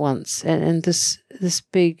riot once, and this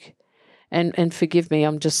big, and forgive me,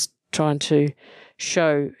 I'm just trying to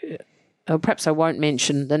show, or perhaps I won't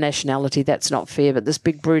mention the nationality, that's not fair, but this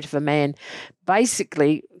big brute of a man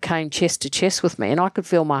basically came chest to chest with me, and I could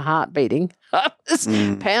feel my heart beating,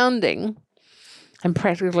 pounding, and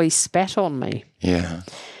practically spat on me. Yeah.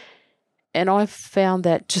 And I found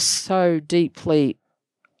that just so deeply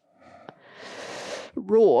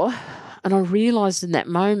raw. And I realised in that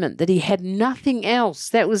moment that he had nothing else.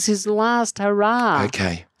 That was his last hurrah.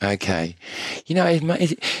 Okay. You know,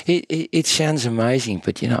 it sounds amazing,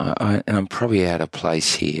 but, you know, and I'm probably out of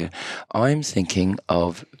place here. I'm thinking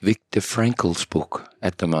of Viktor Frankl's book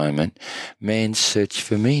at the moment, Man's Search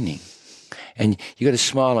for Meaning. And you got a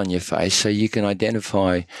smile on your face, so you can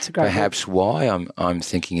identify perhaps why I'm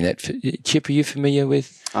thinking that. Chip, are you familiar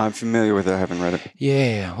with? I'm familiar with it. I haven't read it.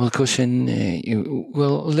 Yeah. Well, of course. And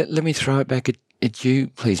let me throw it back at you,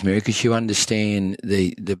 please, Mary, because you understand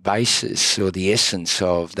the basis or the essence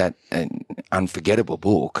of that unforgettable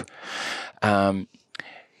book.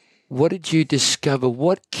 What did you discover?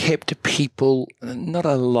 What kept people not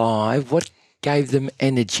alive? What gave them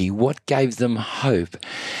energy? What gave them hope?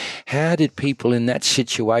 How did people in that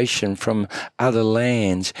situation from other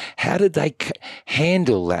lands, how did they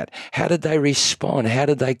handle that? How did they respond? How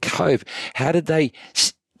did they cope? How did they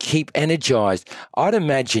keep energized? I'd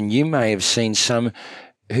imagine you may have seen some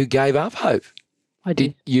who gave up hope. I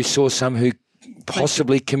did. You saw some who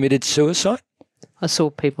possibly committed suicide? I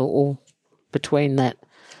saw people all between that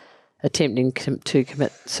attempting to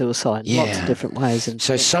commit suicide in lots of different ways. And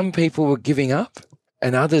so some people were giving up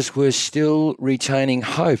and others were still retaining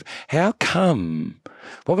hope. How come?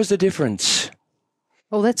 What was the difference?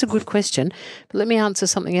 Well, that's a good question. But let me answer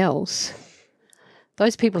something else.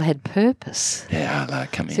 Those people had purpose. Yeah,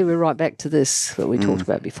 come in. See, we're right back to this that we talked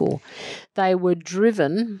about before. They were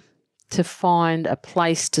driven to find a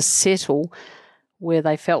place to settle where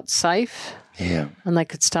they felt safe. Yeah. And they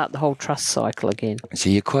could start the whole trust cycle again. So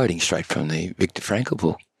you're quoting straight from the Viktor Frankl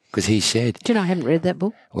book, because he said... Do you know I haven't read that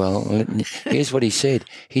book? Well, here's what he said.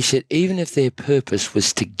 He said, even if their purpose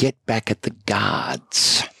was to get back at the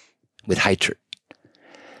guards with hatred,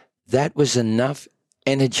 that was enough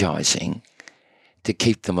energizing to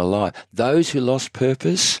keep them alive. Those who lost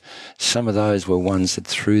purpose, some of those were ones that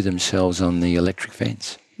threw themselves on the electric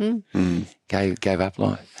fence, gave up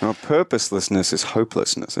life. Well, purposelessness is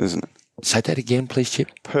hopelessness, isn't it? Say that again, please,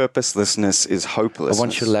 Chip. Purposelessness is hopelessness. I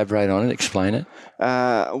want you to elaborate on it, explain it.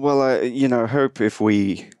 Hope, if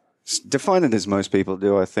we define it as most people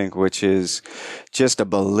do, I think, which is just a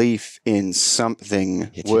belief in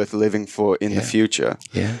something worth living for in the future.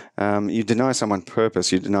 Yeah. You deny someone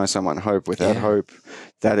purpose, you deny someone hope. Without hope,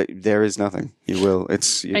 there is nothing. You will.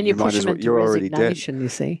 You push them into resignation, you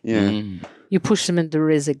see. Yeah. You push them into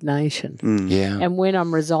resignation. Yeah. And when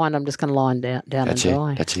I'm resigned, I'm just going to lie down and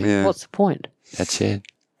die. That's it. Yeah. What's the point? That's it.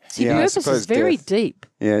 See, purpose is very deep.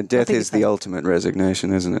 Yeah, death is the ultimate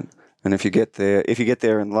resignation, isn't it? And if you get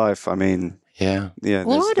there in life, I mean, yeah.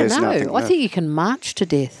 Well, I don't know. I think you can march to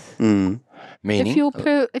death. Meaning, if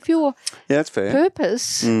your that's fair.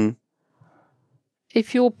 Purpose,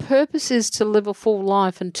 if your purpose is to live a full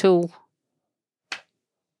life until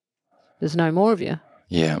there's no more of you,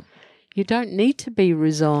 you don't need to be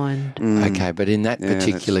resigned. Okay, but in that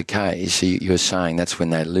particular case, you're saying that's when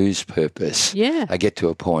they lose purpose. Yeah, they get to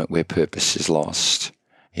a point where purpose is lost.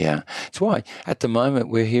 Yeah. That's why at the moment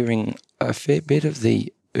we're hearing a fair bit of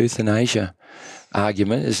the euthanasia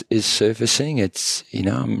argument is surfacing. It's,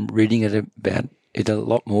 I'm reading about it a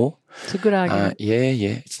lot more. It's a good argument.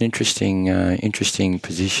 It's an interesting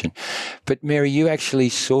position. But Mary, you actually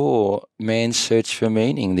saw Man's Search for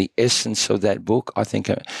Meaning, the essence of that book. I think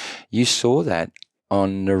you saw that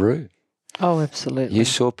on Nauru. Oh, absolutely. You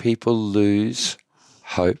saw people lose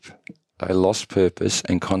hope, they lost purpose,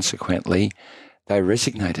 and consequently they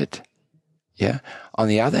resignated. Yeah. On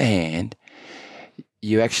the other hand,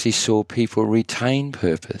 you actually saw people retain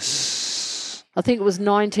purpose. I think it was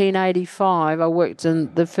 1985. I worked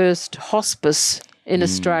in the first hospice in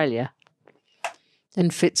Australia, in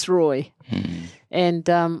Fitzroy. And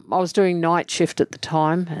I was doing night shift at the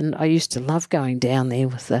time, and I used to love going down there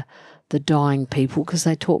with the dying people because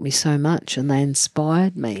they taught me so much and they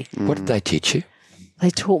inspired me. What did they teach you? They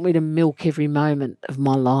taught me to milk every moment of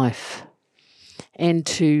my life and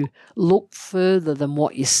to look further than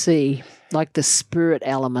what you see, like the spirit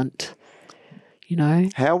element,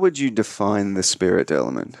 How would you define the spirit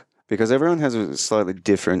element? Because everyone has a slightly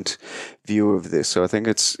different view of this. So I think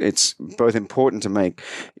it's both important to make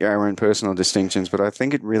our own personal distinctions, but I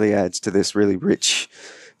think it really adds to this really rich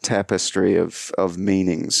tapestry of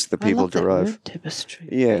meanings that people I love that derive. word, tapestry.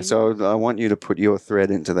 Yeah, so I want you to put your thread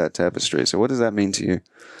into that tapestry. So what does that mean to you?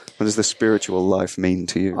 What does the spiritual life mean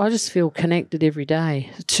to you? I just feel connected every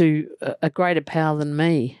day to a greater power than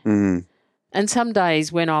me. Mm. And some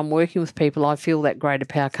days when I'm working with people, I feel that greater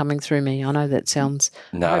power coming through me. I know that sounds,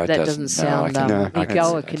 No, I hope it that doesn't. doesn't No, I sound can- No, I can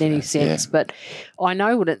egoic see in any that. sense, Yeah. but I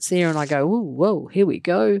know when it's there and I go, ooh, whoa, here we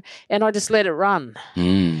go. And I just let it run.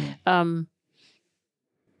 Mm.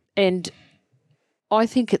 And I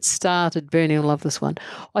think it started, Bernie will love this one,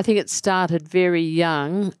 I think it started very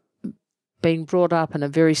young, being brought up in a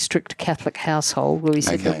very strict Catholic household where we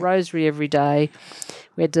said the Okay. rosary every day.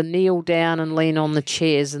 We had to kneel down and lean on the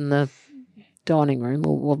chairs in the dining room.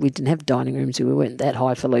 Well, we didn't have dining rooms. We weren't that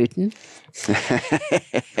highfalutin.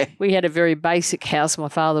 We had a very basic house. My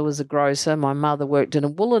father was a grocer. My mother worked in a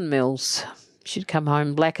woolen mills. She'd come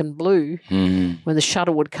home black and blue when the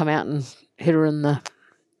shuttle would come out and hit her in the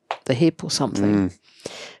hip or something.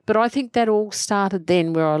 But I think that all started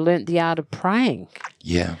then where I learnt the art of praying.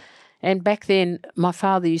 Yeah. And back then, my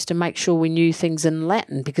father used to make sure we knew things in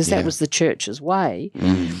Latin because that Yeah. was the church's way.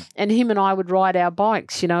 And him and I would ride our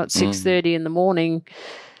bikes, at 6:30 in the morning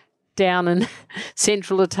down in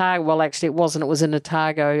central Otago. Well, actually, it wasn't. It was in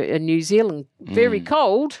Otago in New Zealand. Very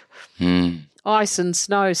cold. Ice and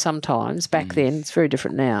snow sometimes back then. It's very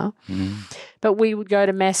different now. But we would go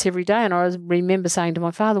to Mass every day. And I remember saying to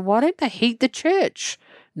my father, why don't they heat the church?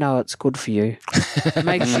 No, it's good for you. It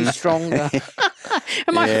makes you stronger.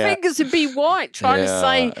 And my fingers would be white trying to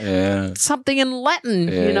say something in Latin,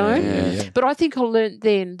 Yeah. But I think I learnt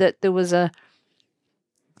then that there was a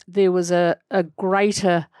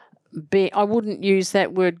greater I wouldn't use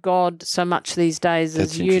that word God so much these days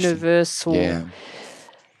That's as interesting. universal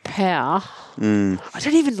power. I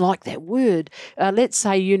don't even like that word. Let's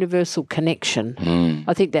say universal connection.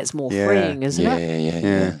 I think that's more freeing, isn't it?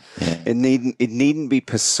 Yeah. It needn't be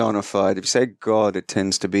personified. If you say God, it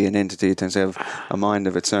tends to be an entity. It tends to have a mind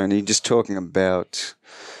of its own. You're just talking about,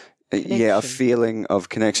 a feeling of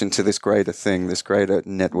connection to this greater thing, this greater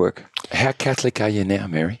network. How Catholic are you now,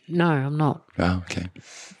 Mary? No, I'm not. Oh, okay.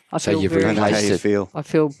 I So feel you've very I know how replaced you it. feel. I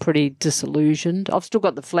feel pretty disillusioned. I've still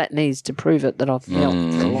got the flat knees to prove it that I've felt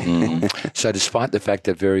for a long time. So despite the fact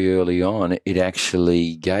that very early on it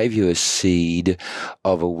actually gave you a seed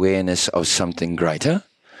of awareness of something greater.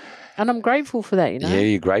 And I'm grateful for that, Yeah,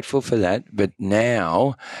 you're grateful for that. But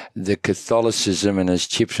now the Catholicism, and as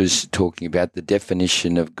Chips was talking about, the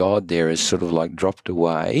definition of God there is sort of like dropped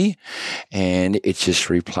away and it's just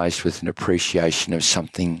replaced with an appreciation of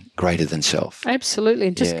something greater than self. Absolutely.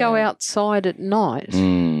 And just go outside at night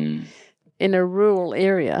in a rural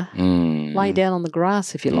area, lay down on the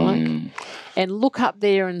grass if you like, and look up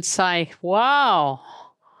there and say, wow.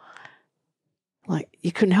 Like,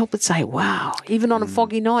 you couldn't help but say, wow. Even on a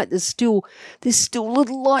foggy night, there's still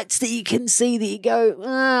little lights that you can see that you go,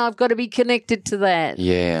 I've got to be connected to that.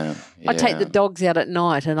 Yeah. I take the dogs out at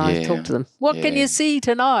night and I talk to them. What can you see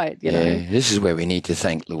tonight? You know? This is where we need to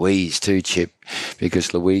thank Louise too, Chip,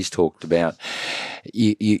 because Louise talked about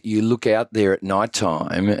you look out there at night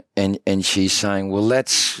time and she's saying, well,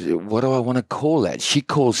 that's, what do I want to call that? She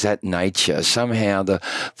calls that nature. Somehow the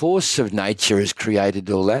force of nature has created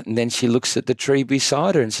all that. And then she looks at the tree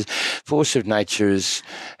beside her and says, force of nature has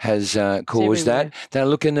caused that. Then I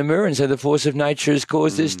look in the mirror and say, the force of nature has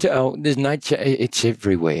caused this too. Oh, there's nature. It's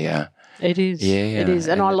everywhere. It is. Yeah. It is.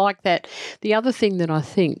 And I like that. The other thing that I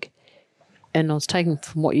think, and I was taking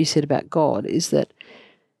from what you said about God, is that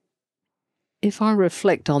if I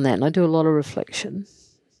reflect on that, and I do a lot of reflection,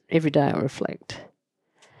 every day I reflect,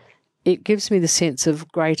 it gives me the sense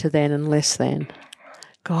of greater than and less than.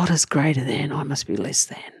 God is greater than, I must be less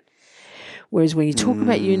than. Whereas when you talk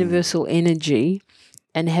about universal energy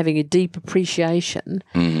and having a deep appreciation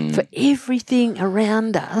for everything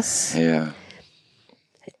around us, Yeah.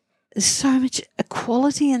 there's so much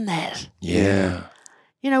equality in that. Yeah.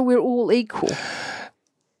 You know, we're all equal.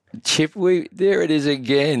 Chip, there it is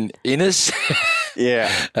again. Innes.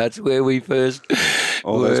 Yeah. That's where we first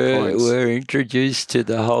All those points. were introduced to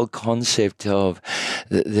the whole concept of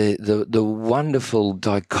the wonderful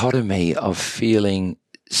dichotomy of feeling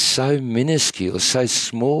so minuscule, so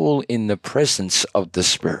small in the presence of the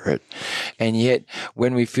Spirit. And yet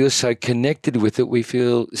when we feel so connected with it, we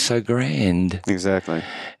feel so grand. Exactly.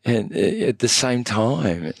 And at the same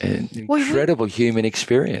time, an incredible human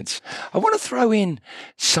experience. I want to throw in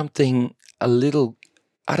something a little,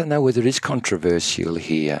 I don't know whether it is controversial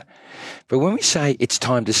here, but when we say it's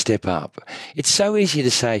time to step up, it's so easy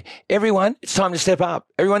to say, everyone, it's time to step up.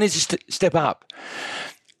 Everyone needs to step up.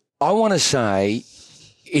 I want to say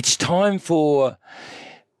it's time for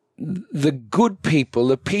the good people,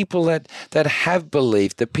 the people that have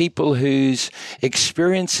believed, the people whose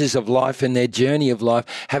experiences of life and their journey of life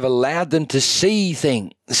have allowed them to see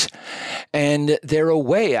things, and they're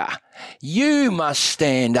aware. You must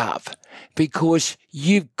stand up because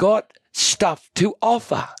you've got stuff to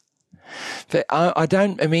offer. But I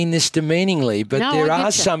don't mean this demeaningly, but No, there I get are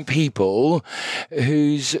you. some people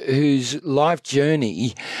whose life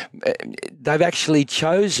journey, they've actually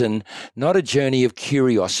chosen not a journey of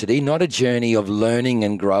curiosity, not a journey of learning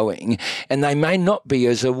and growing, and they may not be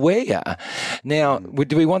as aware. Now,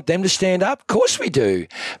 do we want them to stand up? Of course we do.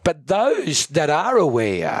 But those that are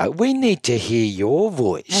aware, we need to hear your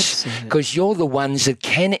voice Absolutely. because you're the ones that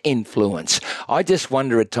can influence. I just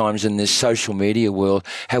wonder at times in this social media world,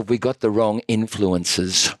 have we got the wrong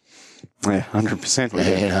influences? Yeah, 100% we do.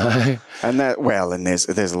 You know? And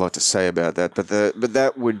there's a lot to say about that, but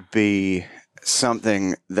that would be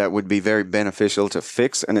something that would be very beneficial to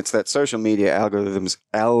fix, and it's that social media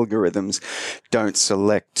algorithms don't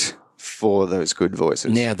select for those good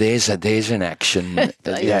voices. Now there's an action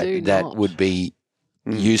do that not. would be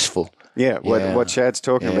useful. Yeah, Yeah. what Chad's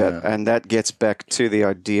talking about, Yeah. and that gets back to the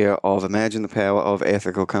idea of imagine the power of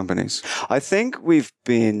ethical companies. I think we've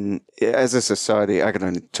been, as a society, I can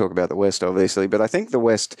only talk about the West, obviously, but I think the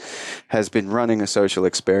West has been running a social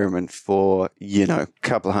experiment for, a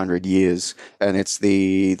couple of 100 years, and it's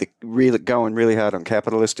the really going really hard on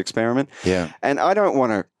capitalist experiment. Yeah. And I don't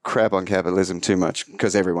want to crap on capitalism too much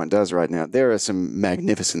because everyone does right now. There are some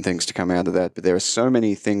magnificent things to come out of that, but there are so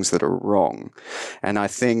many things that are wrong. And I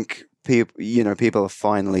think people are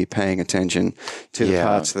finally paying attention to the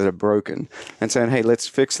parts that are broken and saying, hey, let's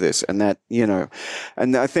fix this. And that,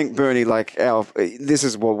 and I think, Bernie, this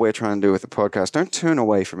is what we're trying to do with the podcast. Don't turn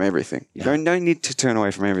away from everything. You don't need to turn away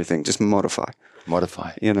from everything. Just modify.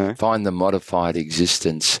 Find the modified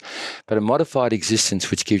existence, but a modified existence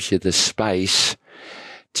which gives you the space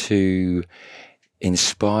to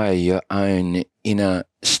inspire your own inner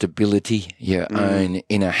stability, your own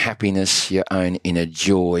inner happiness, your own inner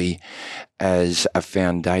joy as a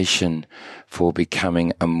foundation for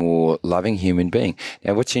becoming a more loving human being.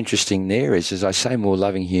 Now, what's interesting there is, as I say, more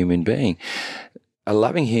loving human being, a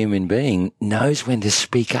loving human being knows when to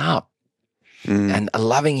speak up. And a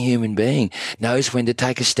loving human being knows when to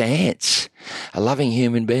take a stance. A loving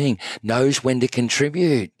human being knows when to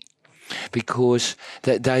contribute, because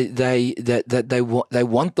they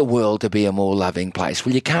want the world to be a more loving place.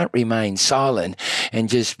 Well, you can't remain silent and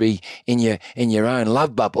just be in your own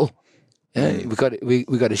love bubble. We've got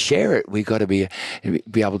to share it. We've got to be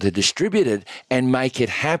able to distribute it and make it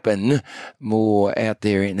happen more out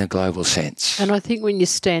there in a global sense. And I think when you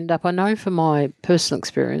stand up, I know from my personal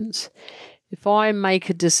experience, if I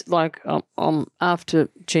make after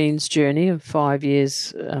Jean's journey of 5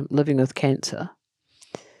 years living with cancer,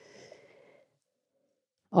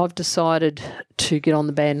 I've decided to get on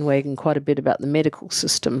the bandwagon quite a bit about the medical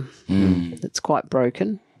system. It's quite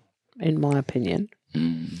broken, in my opinion,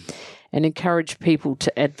 and encourage people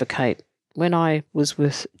to advocate. When I was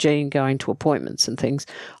with Jean going to appointments and things,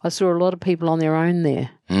 I saw a lot of people on their own there.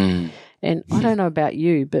 And I don't know about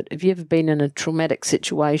you, but have you ever been in a traumatic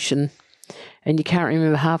situation and you can't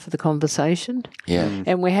remember half of the conversation? Yeah.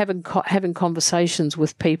 And we're having conversations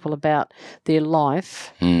with people about their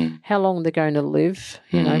life, how long they're going to live,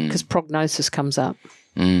 because prognosis comes up,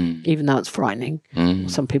 even though it's frightening.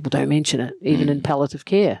 Some people don't mention it, even in palliative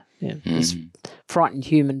care. There's frightened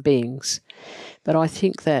human beings. But I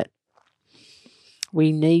think that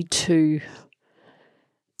we need to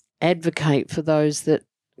advocate for those that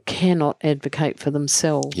cannot advocate for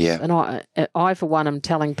themselves. Yeah. And I, for one, am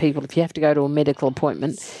telling people, if you have to go to a medical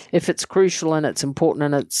appointment, if it's crucial and it's important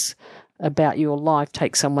and it's about your life,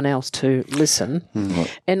 take someone else to listen.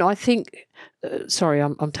 And I think,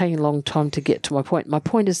 I'm taking a long time to get to my point. My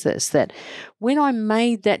point is this, that when I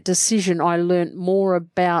made that decision, I learnt more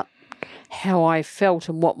about how I felt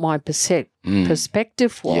and what my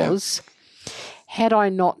perspective was. Had I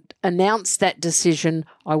not announced that decision,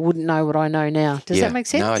 I wouldn't know what I know now. Does that make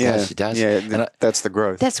sense? No, it does. Yeah, that's the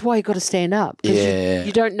growth. That's why you've got to stand up. 'Cause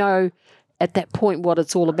you don't know at that point what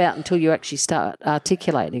it's all about until you actually start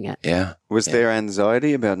articulating it. Yeah. Was there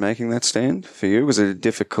anxiety about making that stand for you? Was it a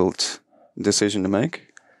difficult decision to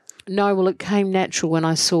make? No, well, it came natural when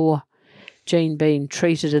I saw Jean being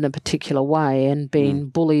treated in a particular way and being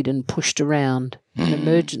bullied and pushed around in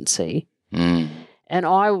emergency. And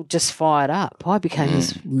I just fired up. I became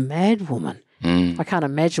this mad woman. I can't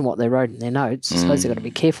imagine what they wrote in their notes. I suppose they've got to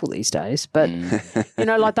be careful these days. But,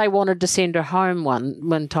 like they wanted to send her home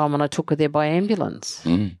one time when I took her there by ambulance.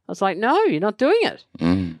 I was like, no, you're not doing it.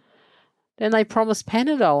 Then they promised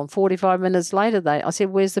Panadol, and 45 minutes later, I said,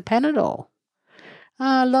 "Where's the Panadol?"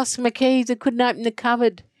 "I lost my keys. I couldn't open the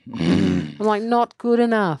cupboard." I'm like, not good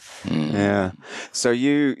enough. Yeah. So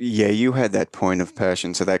you had that point of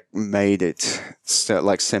passion, so that made it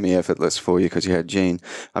like semi-effortless for you because you had Jean.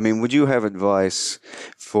 I mean, would you have advice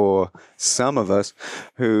for some of us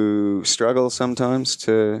who struggle sometimes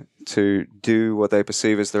to do what they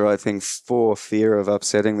perceive as the right thing for fear of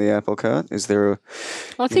upsetting the apple cart? Is there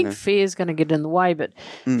I think fear's going to get in the way, but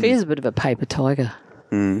fear's a bit of a paper tiger.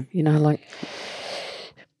 You know, like...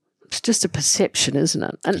 It's just a perception, isn't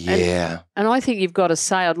it? And I think you've got to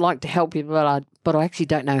say, I'd like to help you, but I actually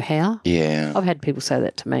don't know how. Yeah. I've had people say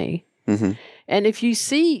that to me. Mm-hmm. And if you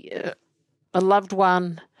see a loved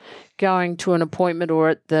one going to an appointment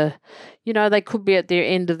or they could be at their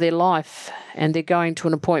end of their life and they're going to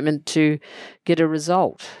an appointment to get a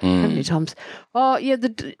result. How many times? Oh, yeah,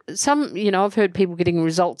 I've heard people getting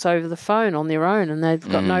results over the phone on their own and they've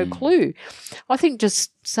got no clue. I think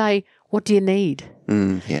just say, what do you need?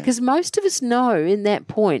 Because most of us know in that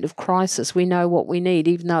point of crisis, we know what we need,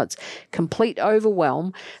 even though it's complete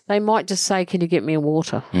overwhelm. They might just say, can you get me a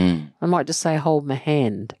water? I might just say, hold my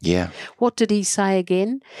hand. Yeah. What did he say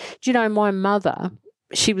again? Do you know, my mother,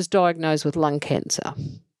 she was diagnosed with lung cancer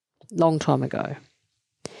long time ago.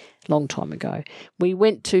 We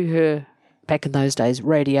went to her, back in those days,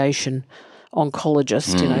 radiation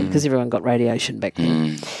oncologist, because everyone got radiation back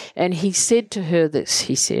then. And he said to her this,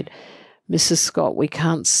 he said, Mrs. Scott, we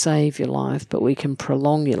can't save your life, but we can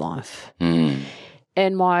prolong your life.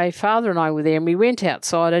 And my father and I were there and we went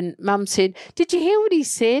outside and Mum said, did you hear what he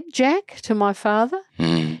said, Jack, to my father?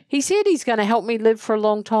 He said he's going to help me live for a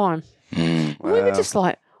long time. Wow. We were just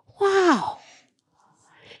like, wow.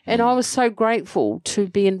 And I was so grateful to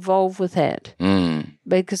be involved with that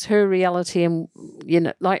because her reality and,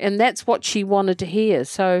 and that's what she wanted to hear.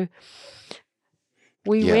 So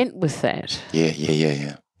we went with that.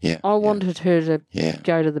 Yeah. I wanted her to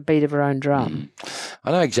go to the beat of her own drum. I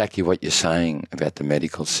know exactly what you're saying about the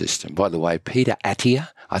medical system. By the way, Peter Attia,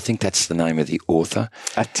 I think that's the name of the author.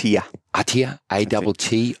 Attia,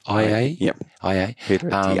 A-T-T-I-A. Yep. I-A. Peter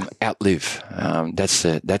Attia. Outlive.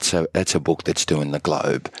 That's a book that's doing the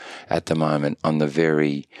globe at the moment on the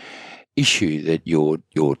very issue that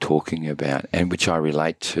you're talking about, and which I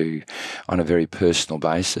relate to on a very personal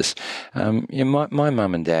basis. My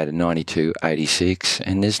mum and dad are 92, 86,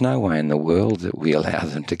 and there's no way in the world that we allow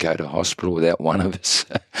them to go to hospital without one of us.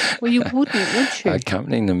 Well, you wouldn't, would you?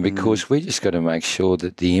 Accompanying them, because we just got to make sure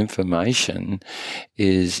that the information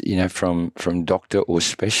is, from doctor or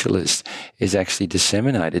specialist is actually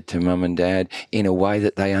disseminated to mum and dad in a way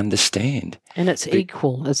that they understand. And it's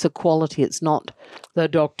equal. It's equality. It's not the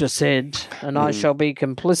doctor said and I shall be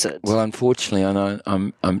complicit. Well, unfortunately, I know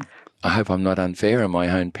I hope I'm not unfair on my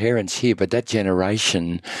own parents here, but that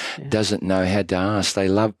generation doesn't know how to ask. They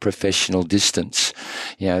love professional distance.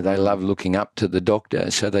 They love looking up to the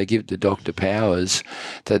doctor, so they give the doctor powers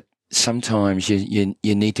that sometimes you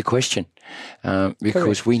need to question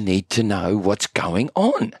because we need to know what's going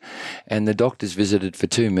on. And the doctor's visited for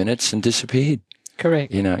 2 minutes and disappeared.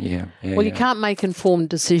 Correct. Well, you can't make informed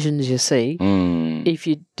decisions, you see, if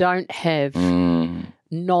you don't have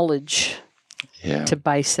knowledge to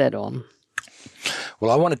base that on. Well,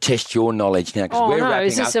 I want to test your knowledge now because we're wrapping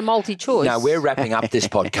is this a multi-choice? No, we're wrapping up this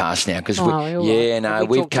podcast now because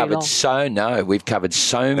we've covered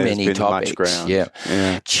so many topics. Much ground.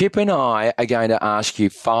 Yeah. Chip and I are going to ask you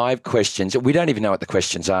 5 questions. We don't even know what the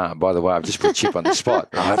questions are, by the way. I've just put Chip on the spot.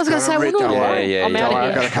 I was going to say, I'm out of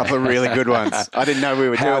I've got a couple of really good ones. I didn't know we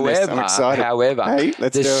were doing this. I'm excited. However, hey,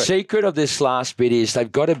 let's the do it. secret of this last bit is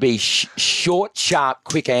they've got to be short, sharp,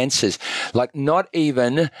 quick answers, like not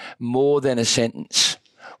even more than a sentence.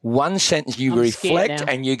 One sentence you reflect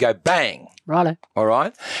and you go bang. Righto. All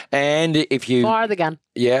right. And if you fire the gun.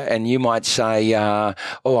 Yeah, and you might say, I'm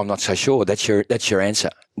not so sure. That's your answer.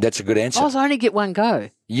 That's a good answer. I only get one go.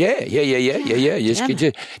 Yeah.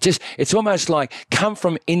 Just it's almost like come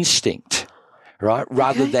from instinct, right?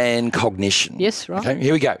 Rather than cognition. Yes, right. Okay,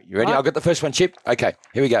 here we go. You ready? Right. I've got the first one, Chip. Okay,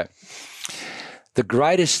 here we go. The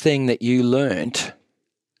greatest thing that you learnt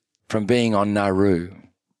from being on Nauru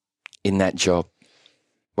in that job.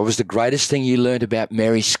 What was the greatest thing you learned about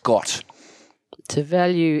Mary Scott? To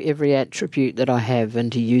value every attribute that I have and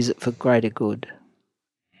to use it for greater good.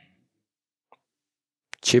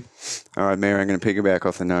 Chip? All right, Mary, I'm going to piggyback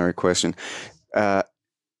off the Nauru question.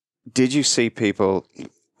 Did you see people,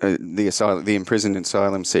 the imprisoned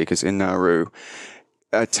asylum seekers in Nauru,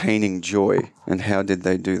 attaining joy, and how did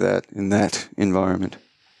they do that in that environment?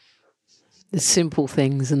 The simple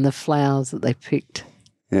things and the flowers that they picked.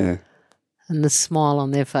 Yeah. and the smile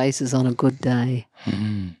on their faces on a good day.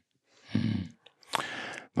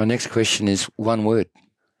 My next question is one word.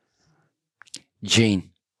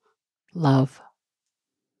 Jean. Love.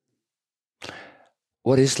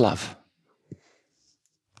 What is love?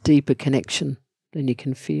 Deeper connection than you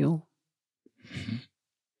can feel.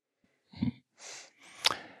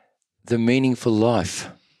 The meaningful life.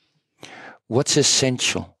 What's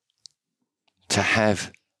essential to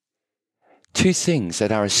have? Two things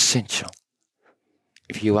that are essential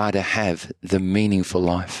if you are to have the meaningful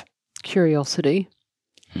life. Curiosity.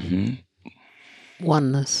 Mm-hmm.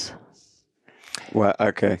 Oneness. Well,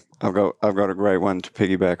 okay. I've got a great one to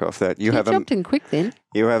piggyback off that. You jumped in quick then.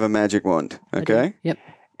 You have a magic wand, okay? Yep.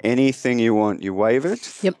 Anything you want, you wave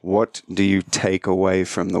it. Yep. What do you take away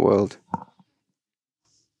from the world?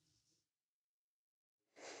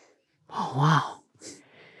 Oh, wow.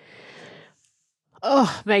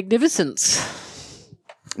 Oh, magnificence.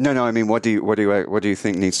 No. I mean, what do you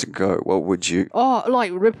think needs to go? What would you? Oh,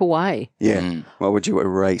 like rip away. Yeah. What would you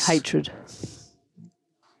erase? Hatred.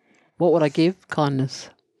 What would I give? Kindness.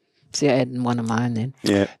 See, I added one of my own then.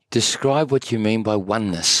 Yeah. Describe what you mean by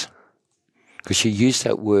oneness. Because you use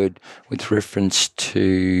that word with reference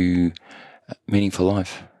to meaningful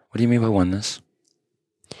life. What do you mean by oneness?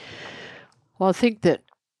 Well, I think that,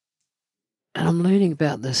 and I'm learning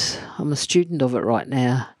about this, I'm a student of it right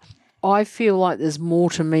now. I feel like there's more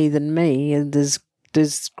to me than me, and there's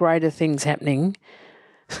greater things happening.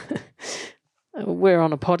 We're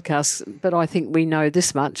on a podcast, but I think we know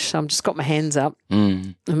this much. So I've just got my hands up,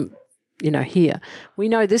 here. We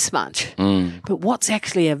know this much. But what's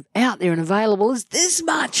actually out there and available is this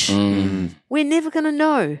much. We're never going to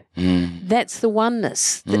know. That's the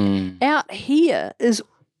oneness. Out here is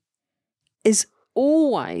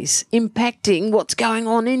always impacting what's going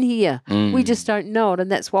on in here. We just don't know it,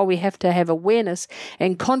 and that's why we have to have awareness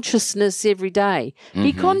and consciousness every day.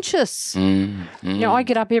 Be conscious. I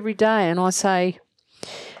get up every day and I say,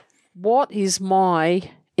 what is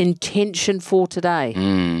my intention for today?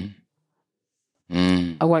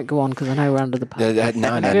 I won't go on because I know we're under the pump.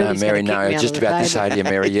 No, Mary, no. I was just about to say to you,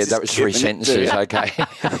 Mary, that was 3 sentences, okay.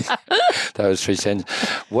 That was 3 sentences.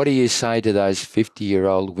 What do you say to those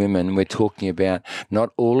 50-year-old women? We're talking about,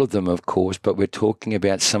 not all of them, of course, but we're talking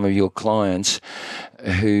about some of your clients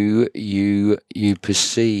who you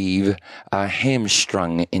perceive are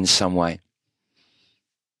hamstrung in some way.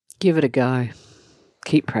 Give it a go.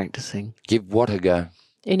 Keep practicing. Give what a go?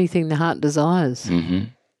 Anything the heart desires.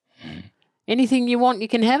 Anything you want, you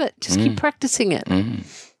can have it. Just keep practicing it.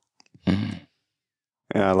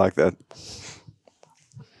 Yeah, I like that.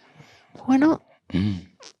 Why not?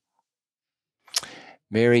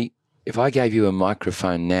 Mary, if I gave you a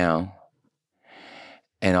microphone now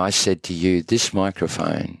and I said to you, this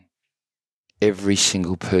microphone, every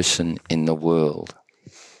single person in the world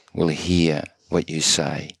will hear what you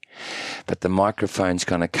say, but the microphone's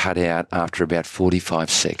going to cut out after about 45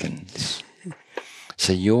 seconds.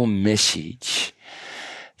 So your message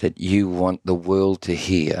that you want the world to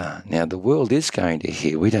hear, now the world is going to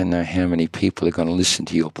hear. We don't know how many people are going to listen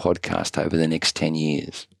to your podcast over the next 10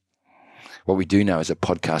 years. What we do know is that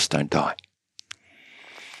podcasts don't die.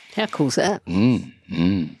 How cool is that?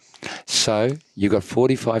 So you've got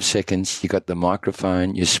 45 seconds, you've got the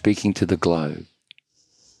microphone, you're speaking to the globe.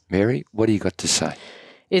 Mary, what do you got to say?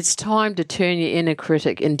 It's time to turn your inner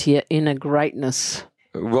critic into your inner greatness.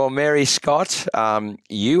 Well, Mary Scott,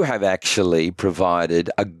 you have actually provided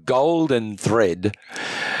a golden thread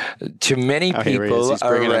to many people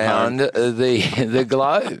around the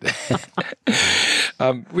globe.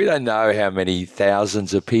 We don't know how many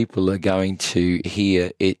thousands of people are going to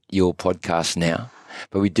hear your podcast now.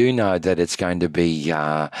 But we do know that it's going to be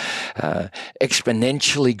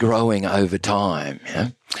exponentially growing over time. Yeah?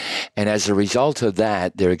 And as a result of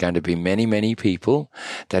that, there are going to be many, many people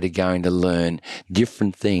that are going to learn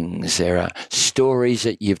different things. There are stories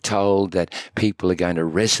that you've told that people are going to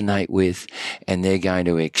resonate with, and they're going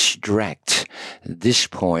to extract this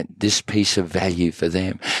piece of value for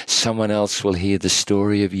them. Someone else will hear the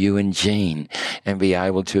story of you and Jean and be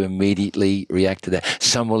able to immediately react to that.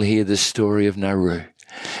 Some will hear the story of Nauru.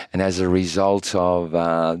 And as a result of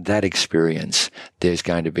that experience, there's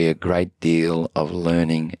going to be a great deal of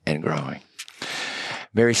learning and growing.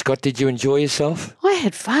 Mary Scott, did you enjoy yourself? I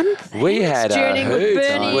had fun. We had journeying a with hoot.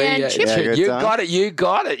 Bernie and Chip. Yeah, good You time. got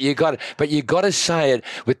it. But you got to say it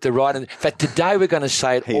with the right. In fact, today we're going to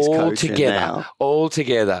say it He's all coaching together. now. All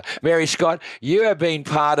together. Mary Scott, you have been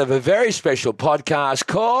part of a very special podcast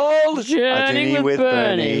called Journeying with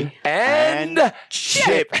Bernie. and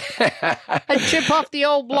Chip. A chip off the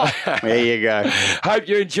old block. There you go. Hope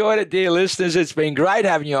you enjoyed it, dear listeners. It's been great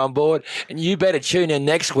having you on board, and you better tune in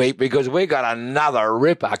next week because we got another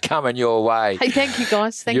ripper coming your way. Hey, thank you,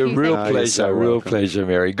 guys. Thank Your you. real No, you're pleasure, so real welcome. pleasure,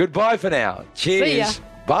 Mary. Goodbye for now. Cheers. See ya.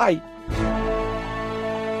 Bye.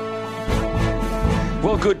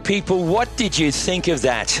 Well, good people, what did you think of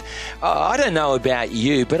that? I don't know about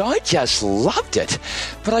you, but I just loved it.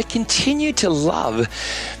 But I continue to love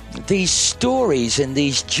these stories and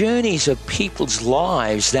these journeys of people's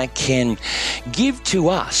lives that can give to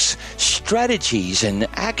us strategies and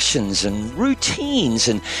actions and routines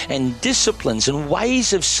and disciplines and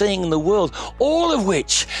ways of seeing the world, all of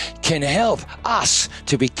which can help us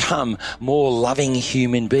to become more loving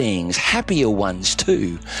human beings, happier ones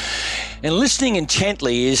too. And listening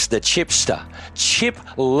intently is the Chipster, Chip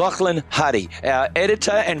Lachlan Huddy, our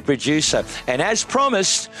editor and producer. And as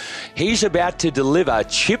promised, he's about to deliver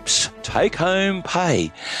Chip's take-home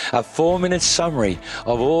pay, a 4-minute summary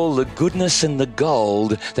of all the goodness and the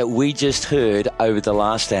gold that we just heard over the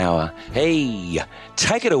last hour. Hey,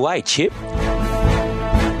 take it away, Chip.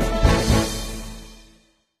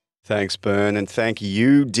 Thanks, Bern, and thank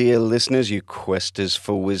you, dear listeners, you questers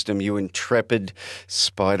for wisdom, you intrepid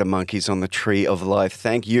spider monkeys on the tree of life.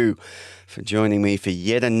 Thank you for joining me for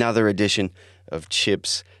yet another edition of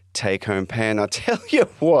Chip's Take Home Pay. And I'll tell you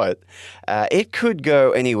what, it could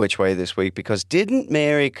go any which way this week because didn't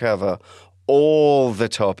Mary cover all the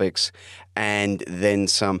topics and then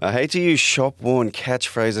some? I hate to use shop-worn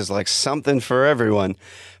catchphrases like something for everyone,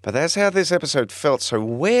 but that's how this episode felt. So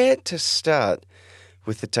where to start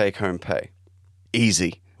with the take-home pay?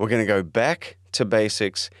 Easy. We're going to go back to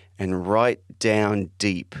basics and right down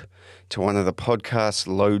deep to one of the podcast's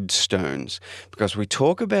lodestones because we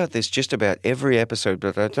talk about this just about every episode,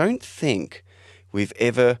 but I don't think we've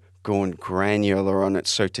ever gone granular on it.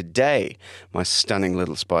 So today, my stunning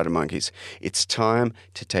little spider monkeys, it's time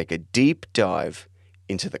to take a deep dive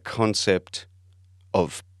into the concept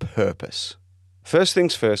of purpose. First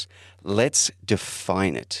things first, let's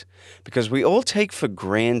define it. Because we all take for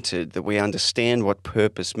granted that we understand what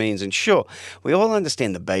purpose means. And sure, we all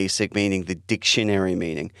understand the basic meaning, the dictionary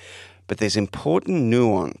meaning. But there's important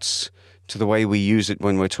nuance to the way we use it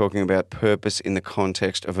when we're talking about purpose in the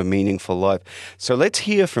context of a meaningful life. So let's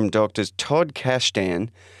hear from Doctors Todd Kashdan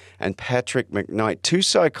and Patrick McKnight, two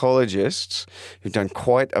psychologists who've done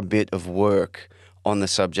quite a bit of work on the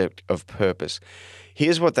subject of purpose.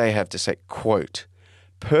 Here's what they have to say, quote,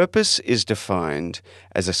 "Purpose is defined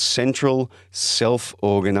as a central,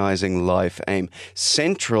 self-organizing life aim.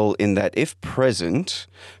 Central in that, if present,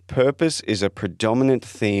 purpose is a predominant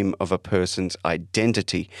theme of a person's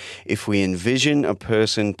identity. If we envision a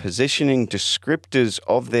person positioning descriptors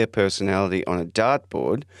of their personality on a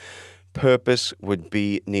dartboard, purpose would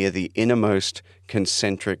be near the innermost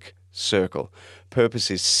concentric circle.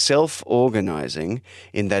 Purpose is self-organizing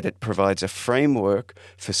in that it provides a framework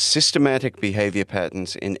for systematic behavior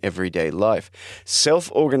patterns in everyday life.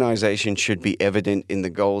 Self-organization should be evident in the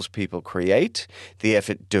goals people create, the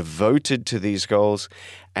effort devoted to these goals,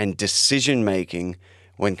 and decision-making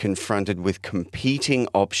when confronted with competing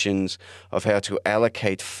options of how to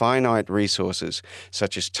allocate finite resources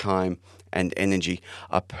such as time and energy.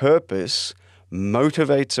 A purpose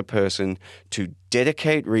motivates a person to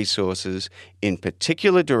dedicate resources in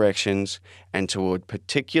particular directions and toward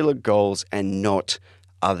particular goals and not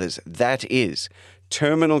others. That is,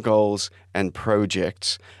 terminal goals and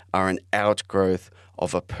projects are an outgrowth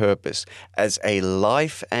of a purpose. As a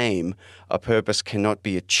life aim, a purpose cannot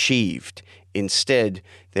be achieved. Instead,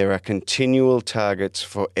 there are continual targets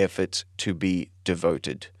for efforts to be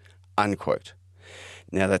devoted." Unquote.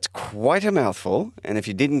 Now, that's quite a mouthful, and if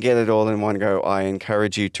you didn't get it all in one go, I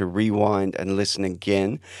encourage you to rewind and listen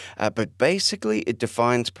again. But basically, it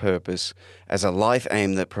defines purpose as a life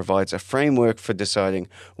aim that provides a framework for deciding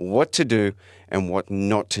what to do and what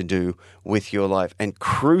not to do with your life. And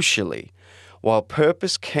crucially, while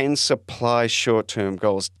purpose can supply short-term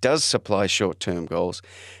goals, does supply short-term goals,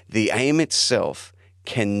 the aim itself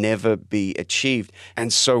can never be achieved,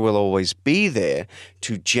 and so will always be there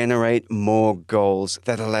to generate more goals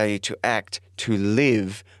that allow you to act, to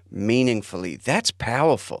live meaningfully. That's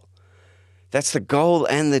powerful. That's the goal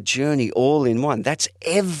and the journey all in one. That's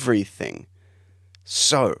everything.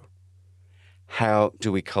 So, how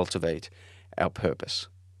do we cultivate our purpose?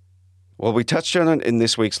 Well, we touched on it in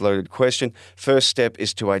this week's loaded question. First step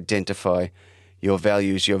is to identify your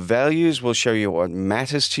values. Your values will show you what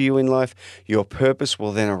matters to you in life. Your purpose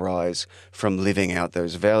will then arise from living out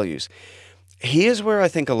those values. Here's where I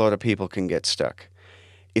think a lot of people can get stuck.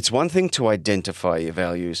 It's one thing to identify your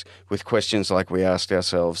values with questions like we asked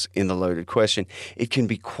ourselves in the loaded question. It can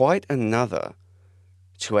be quite another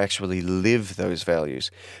to actually live those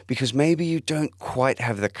values, because maybe you don't quite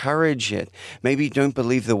have the courage yet. Maybe you don't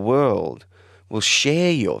believe the world will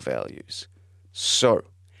share your values. So,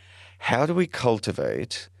 how do we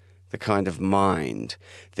cultivate the kind of mind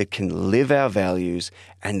that can live our values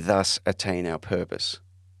and thus attain our purpose?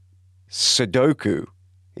 Sudoku,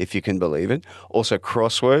 if you can believe it, also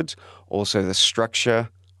crosswords, also the structure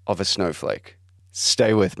of a snowflake.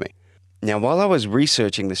 Stay with me. Now, while I was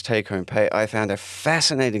researching this take-home pay, I found a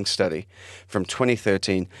fascinating study from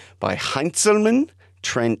 2013 by Heinzelman,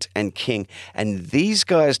 Trent, and King. And these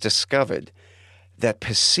guys discovered that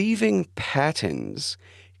perceiving patterns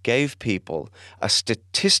gave people a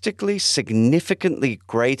statistically significantly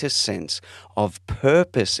greater sense of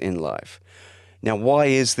purpose in life. Now, why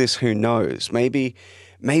is this? Who knows? Maybe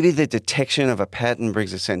the detection of a pattern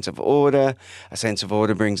brings a sense of order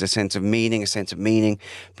brings a sense of meaning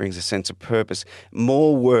brings a sense of purpose.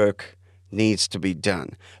 More work needs to be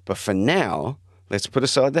done. But for now, let's put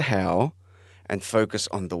aside the how and focus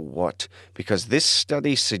on the what, because this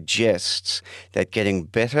study suggests that getting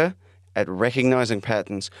better at recognizing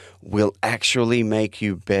patterns will actually make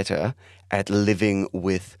you better at living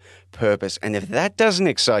with purpose. And if that doesn't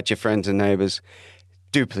excite your friends and neighbors,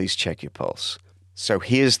 do please check your pulse. So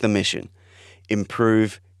here's the mission.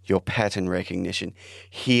 Improve your pattern recognition.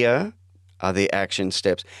 Here are the action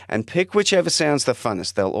steps. And pick whichever sounds the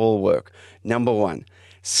funnest. They'll all work. Number 1,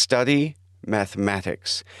 study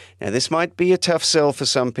mathematics. Now, this might be a tough sell for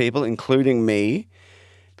some people, including me,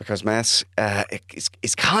 because maths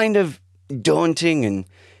is kind of daunting and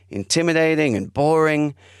intimidating and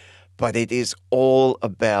boring, but it is all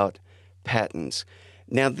about patterns.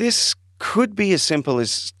 Now, this could be as simple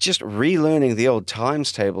as just relearning the old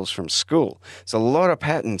times tables from school. There's a lot of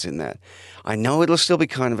patterns in that. I know it'll still be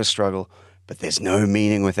kind of a struggle, but there's no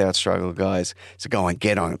meaning without struggle, guys. So go on,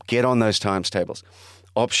 get on them. Get on those times tables.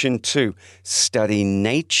 Option 2, study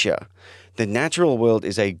nature. The natural world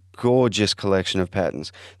is a gorgeous collection of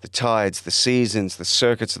patterns. The tides, the seasons, the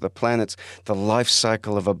circuits of the planets, the life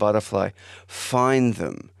cycle of a butterfly. Find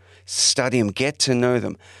them, study them, get to know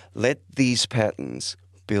them. Let these patterns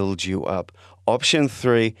build you up. Option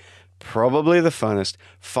 3, probably the funnest,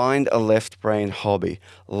 find a left brain hobby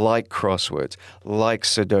like crosswords, like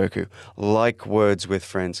Sudoku, like words with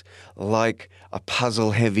friends, like a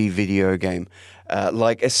puzzle-heavy video game,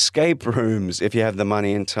 like escape rooms if you have the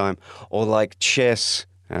money and time, or like chess,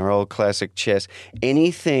 our old classic chess.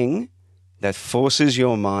 Anything that forces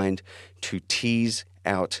your mind to tease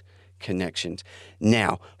out connections.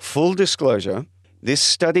 Now, full disclosure, this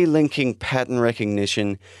study linking pattern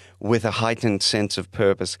recognition with a heightened sense of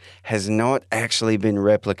purpose has not actually been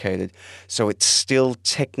replicated, so it's still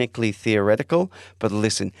technically theoretical. But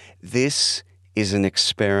listen, this is an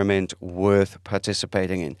experiment worth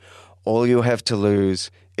participating in. All you have to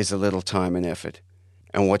lose is a little time and effort.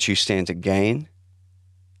 And what you stand to gain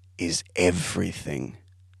is everything.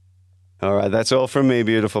 All right, that's all from me,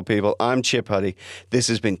 beautiful people. I'm Chip Huddy. This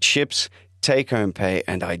has been Chip's Take-Home Pay,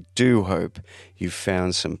 and I do hope you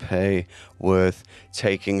found some pay worth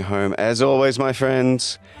taking home. As always, my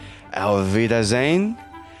friends, auf Wiedersehen,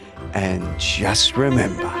 and just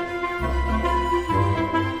remember,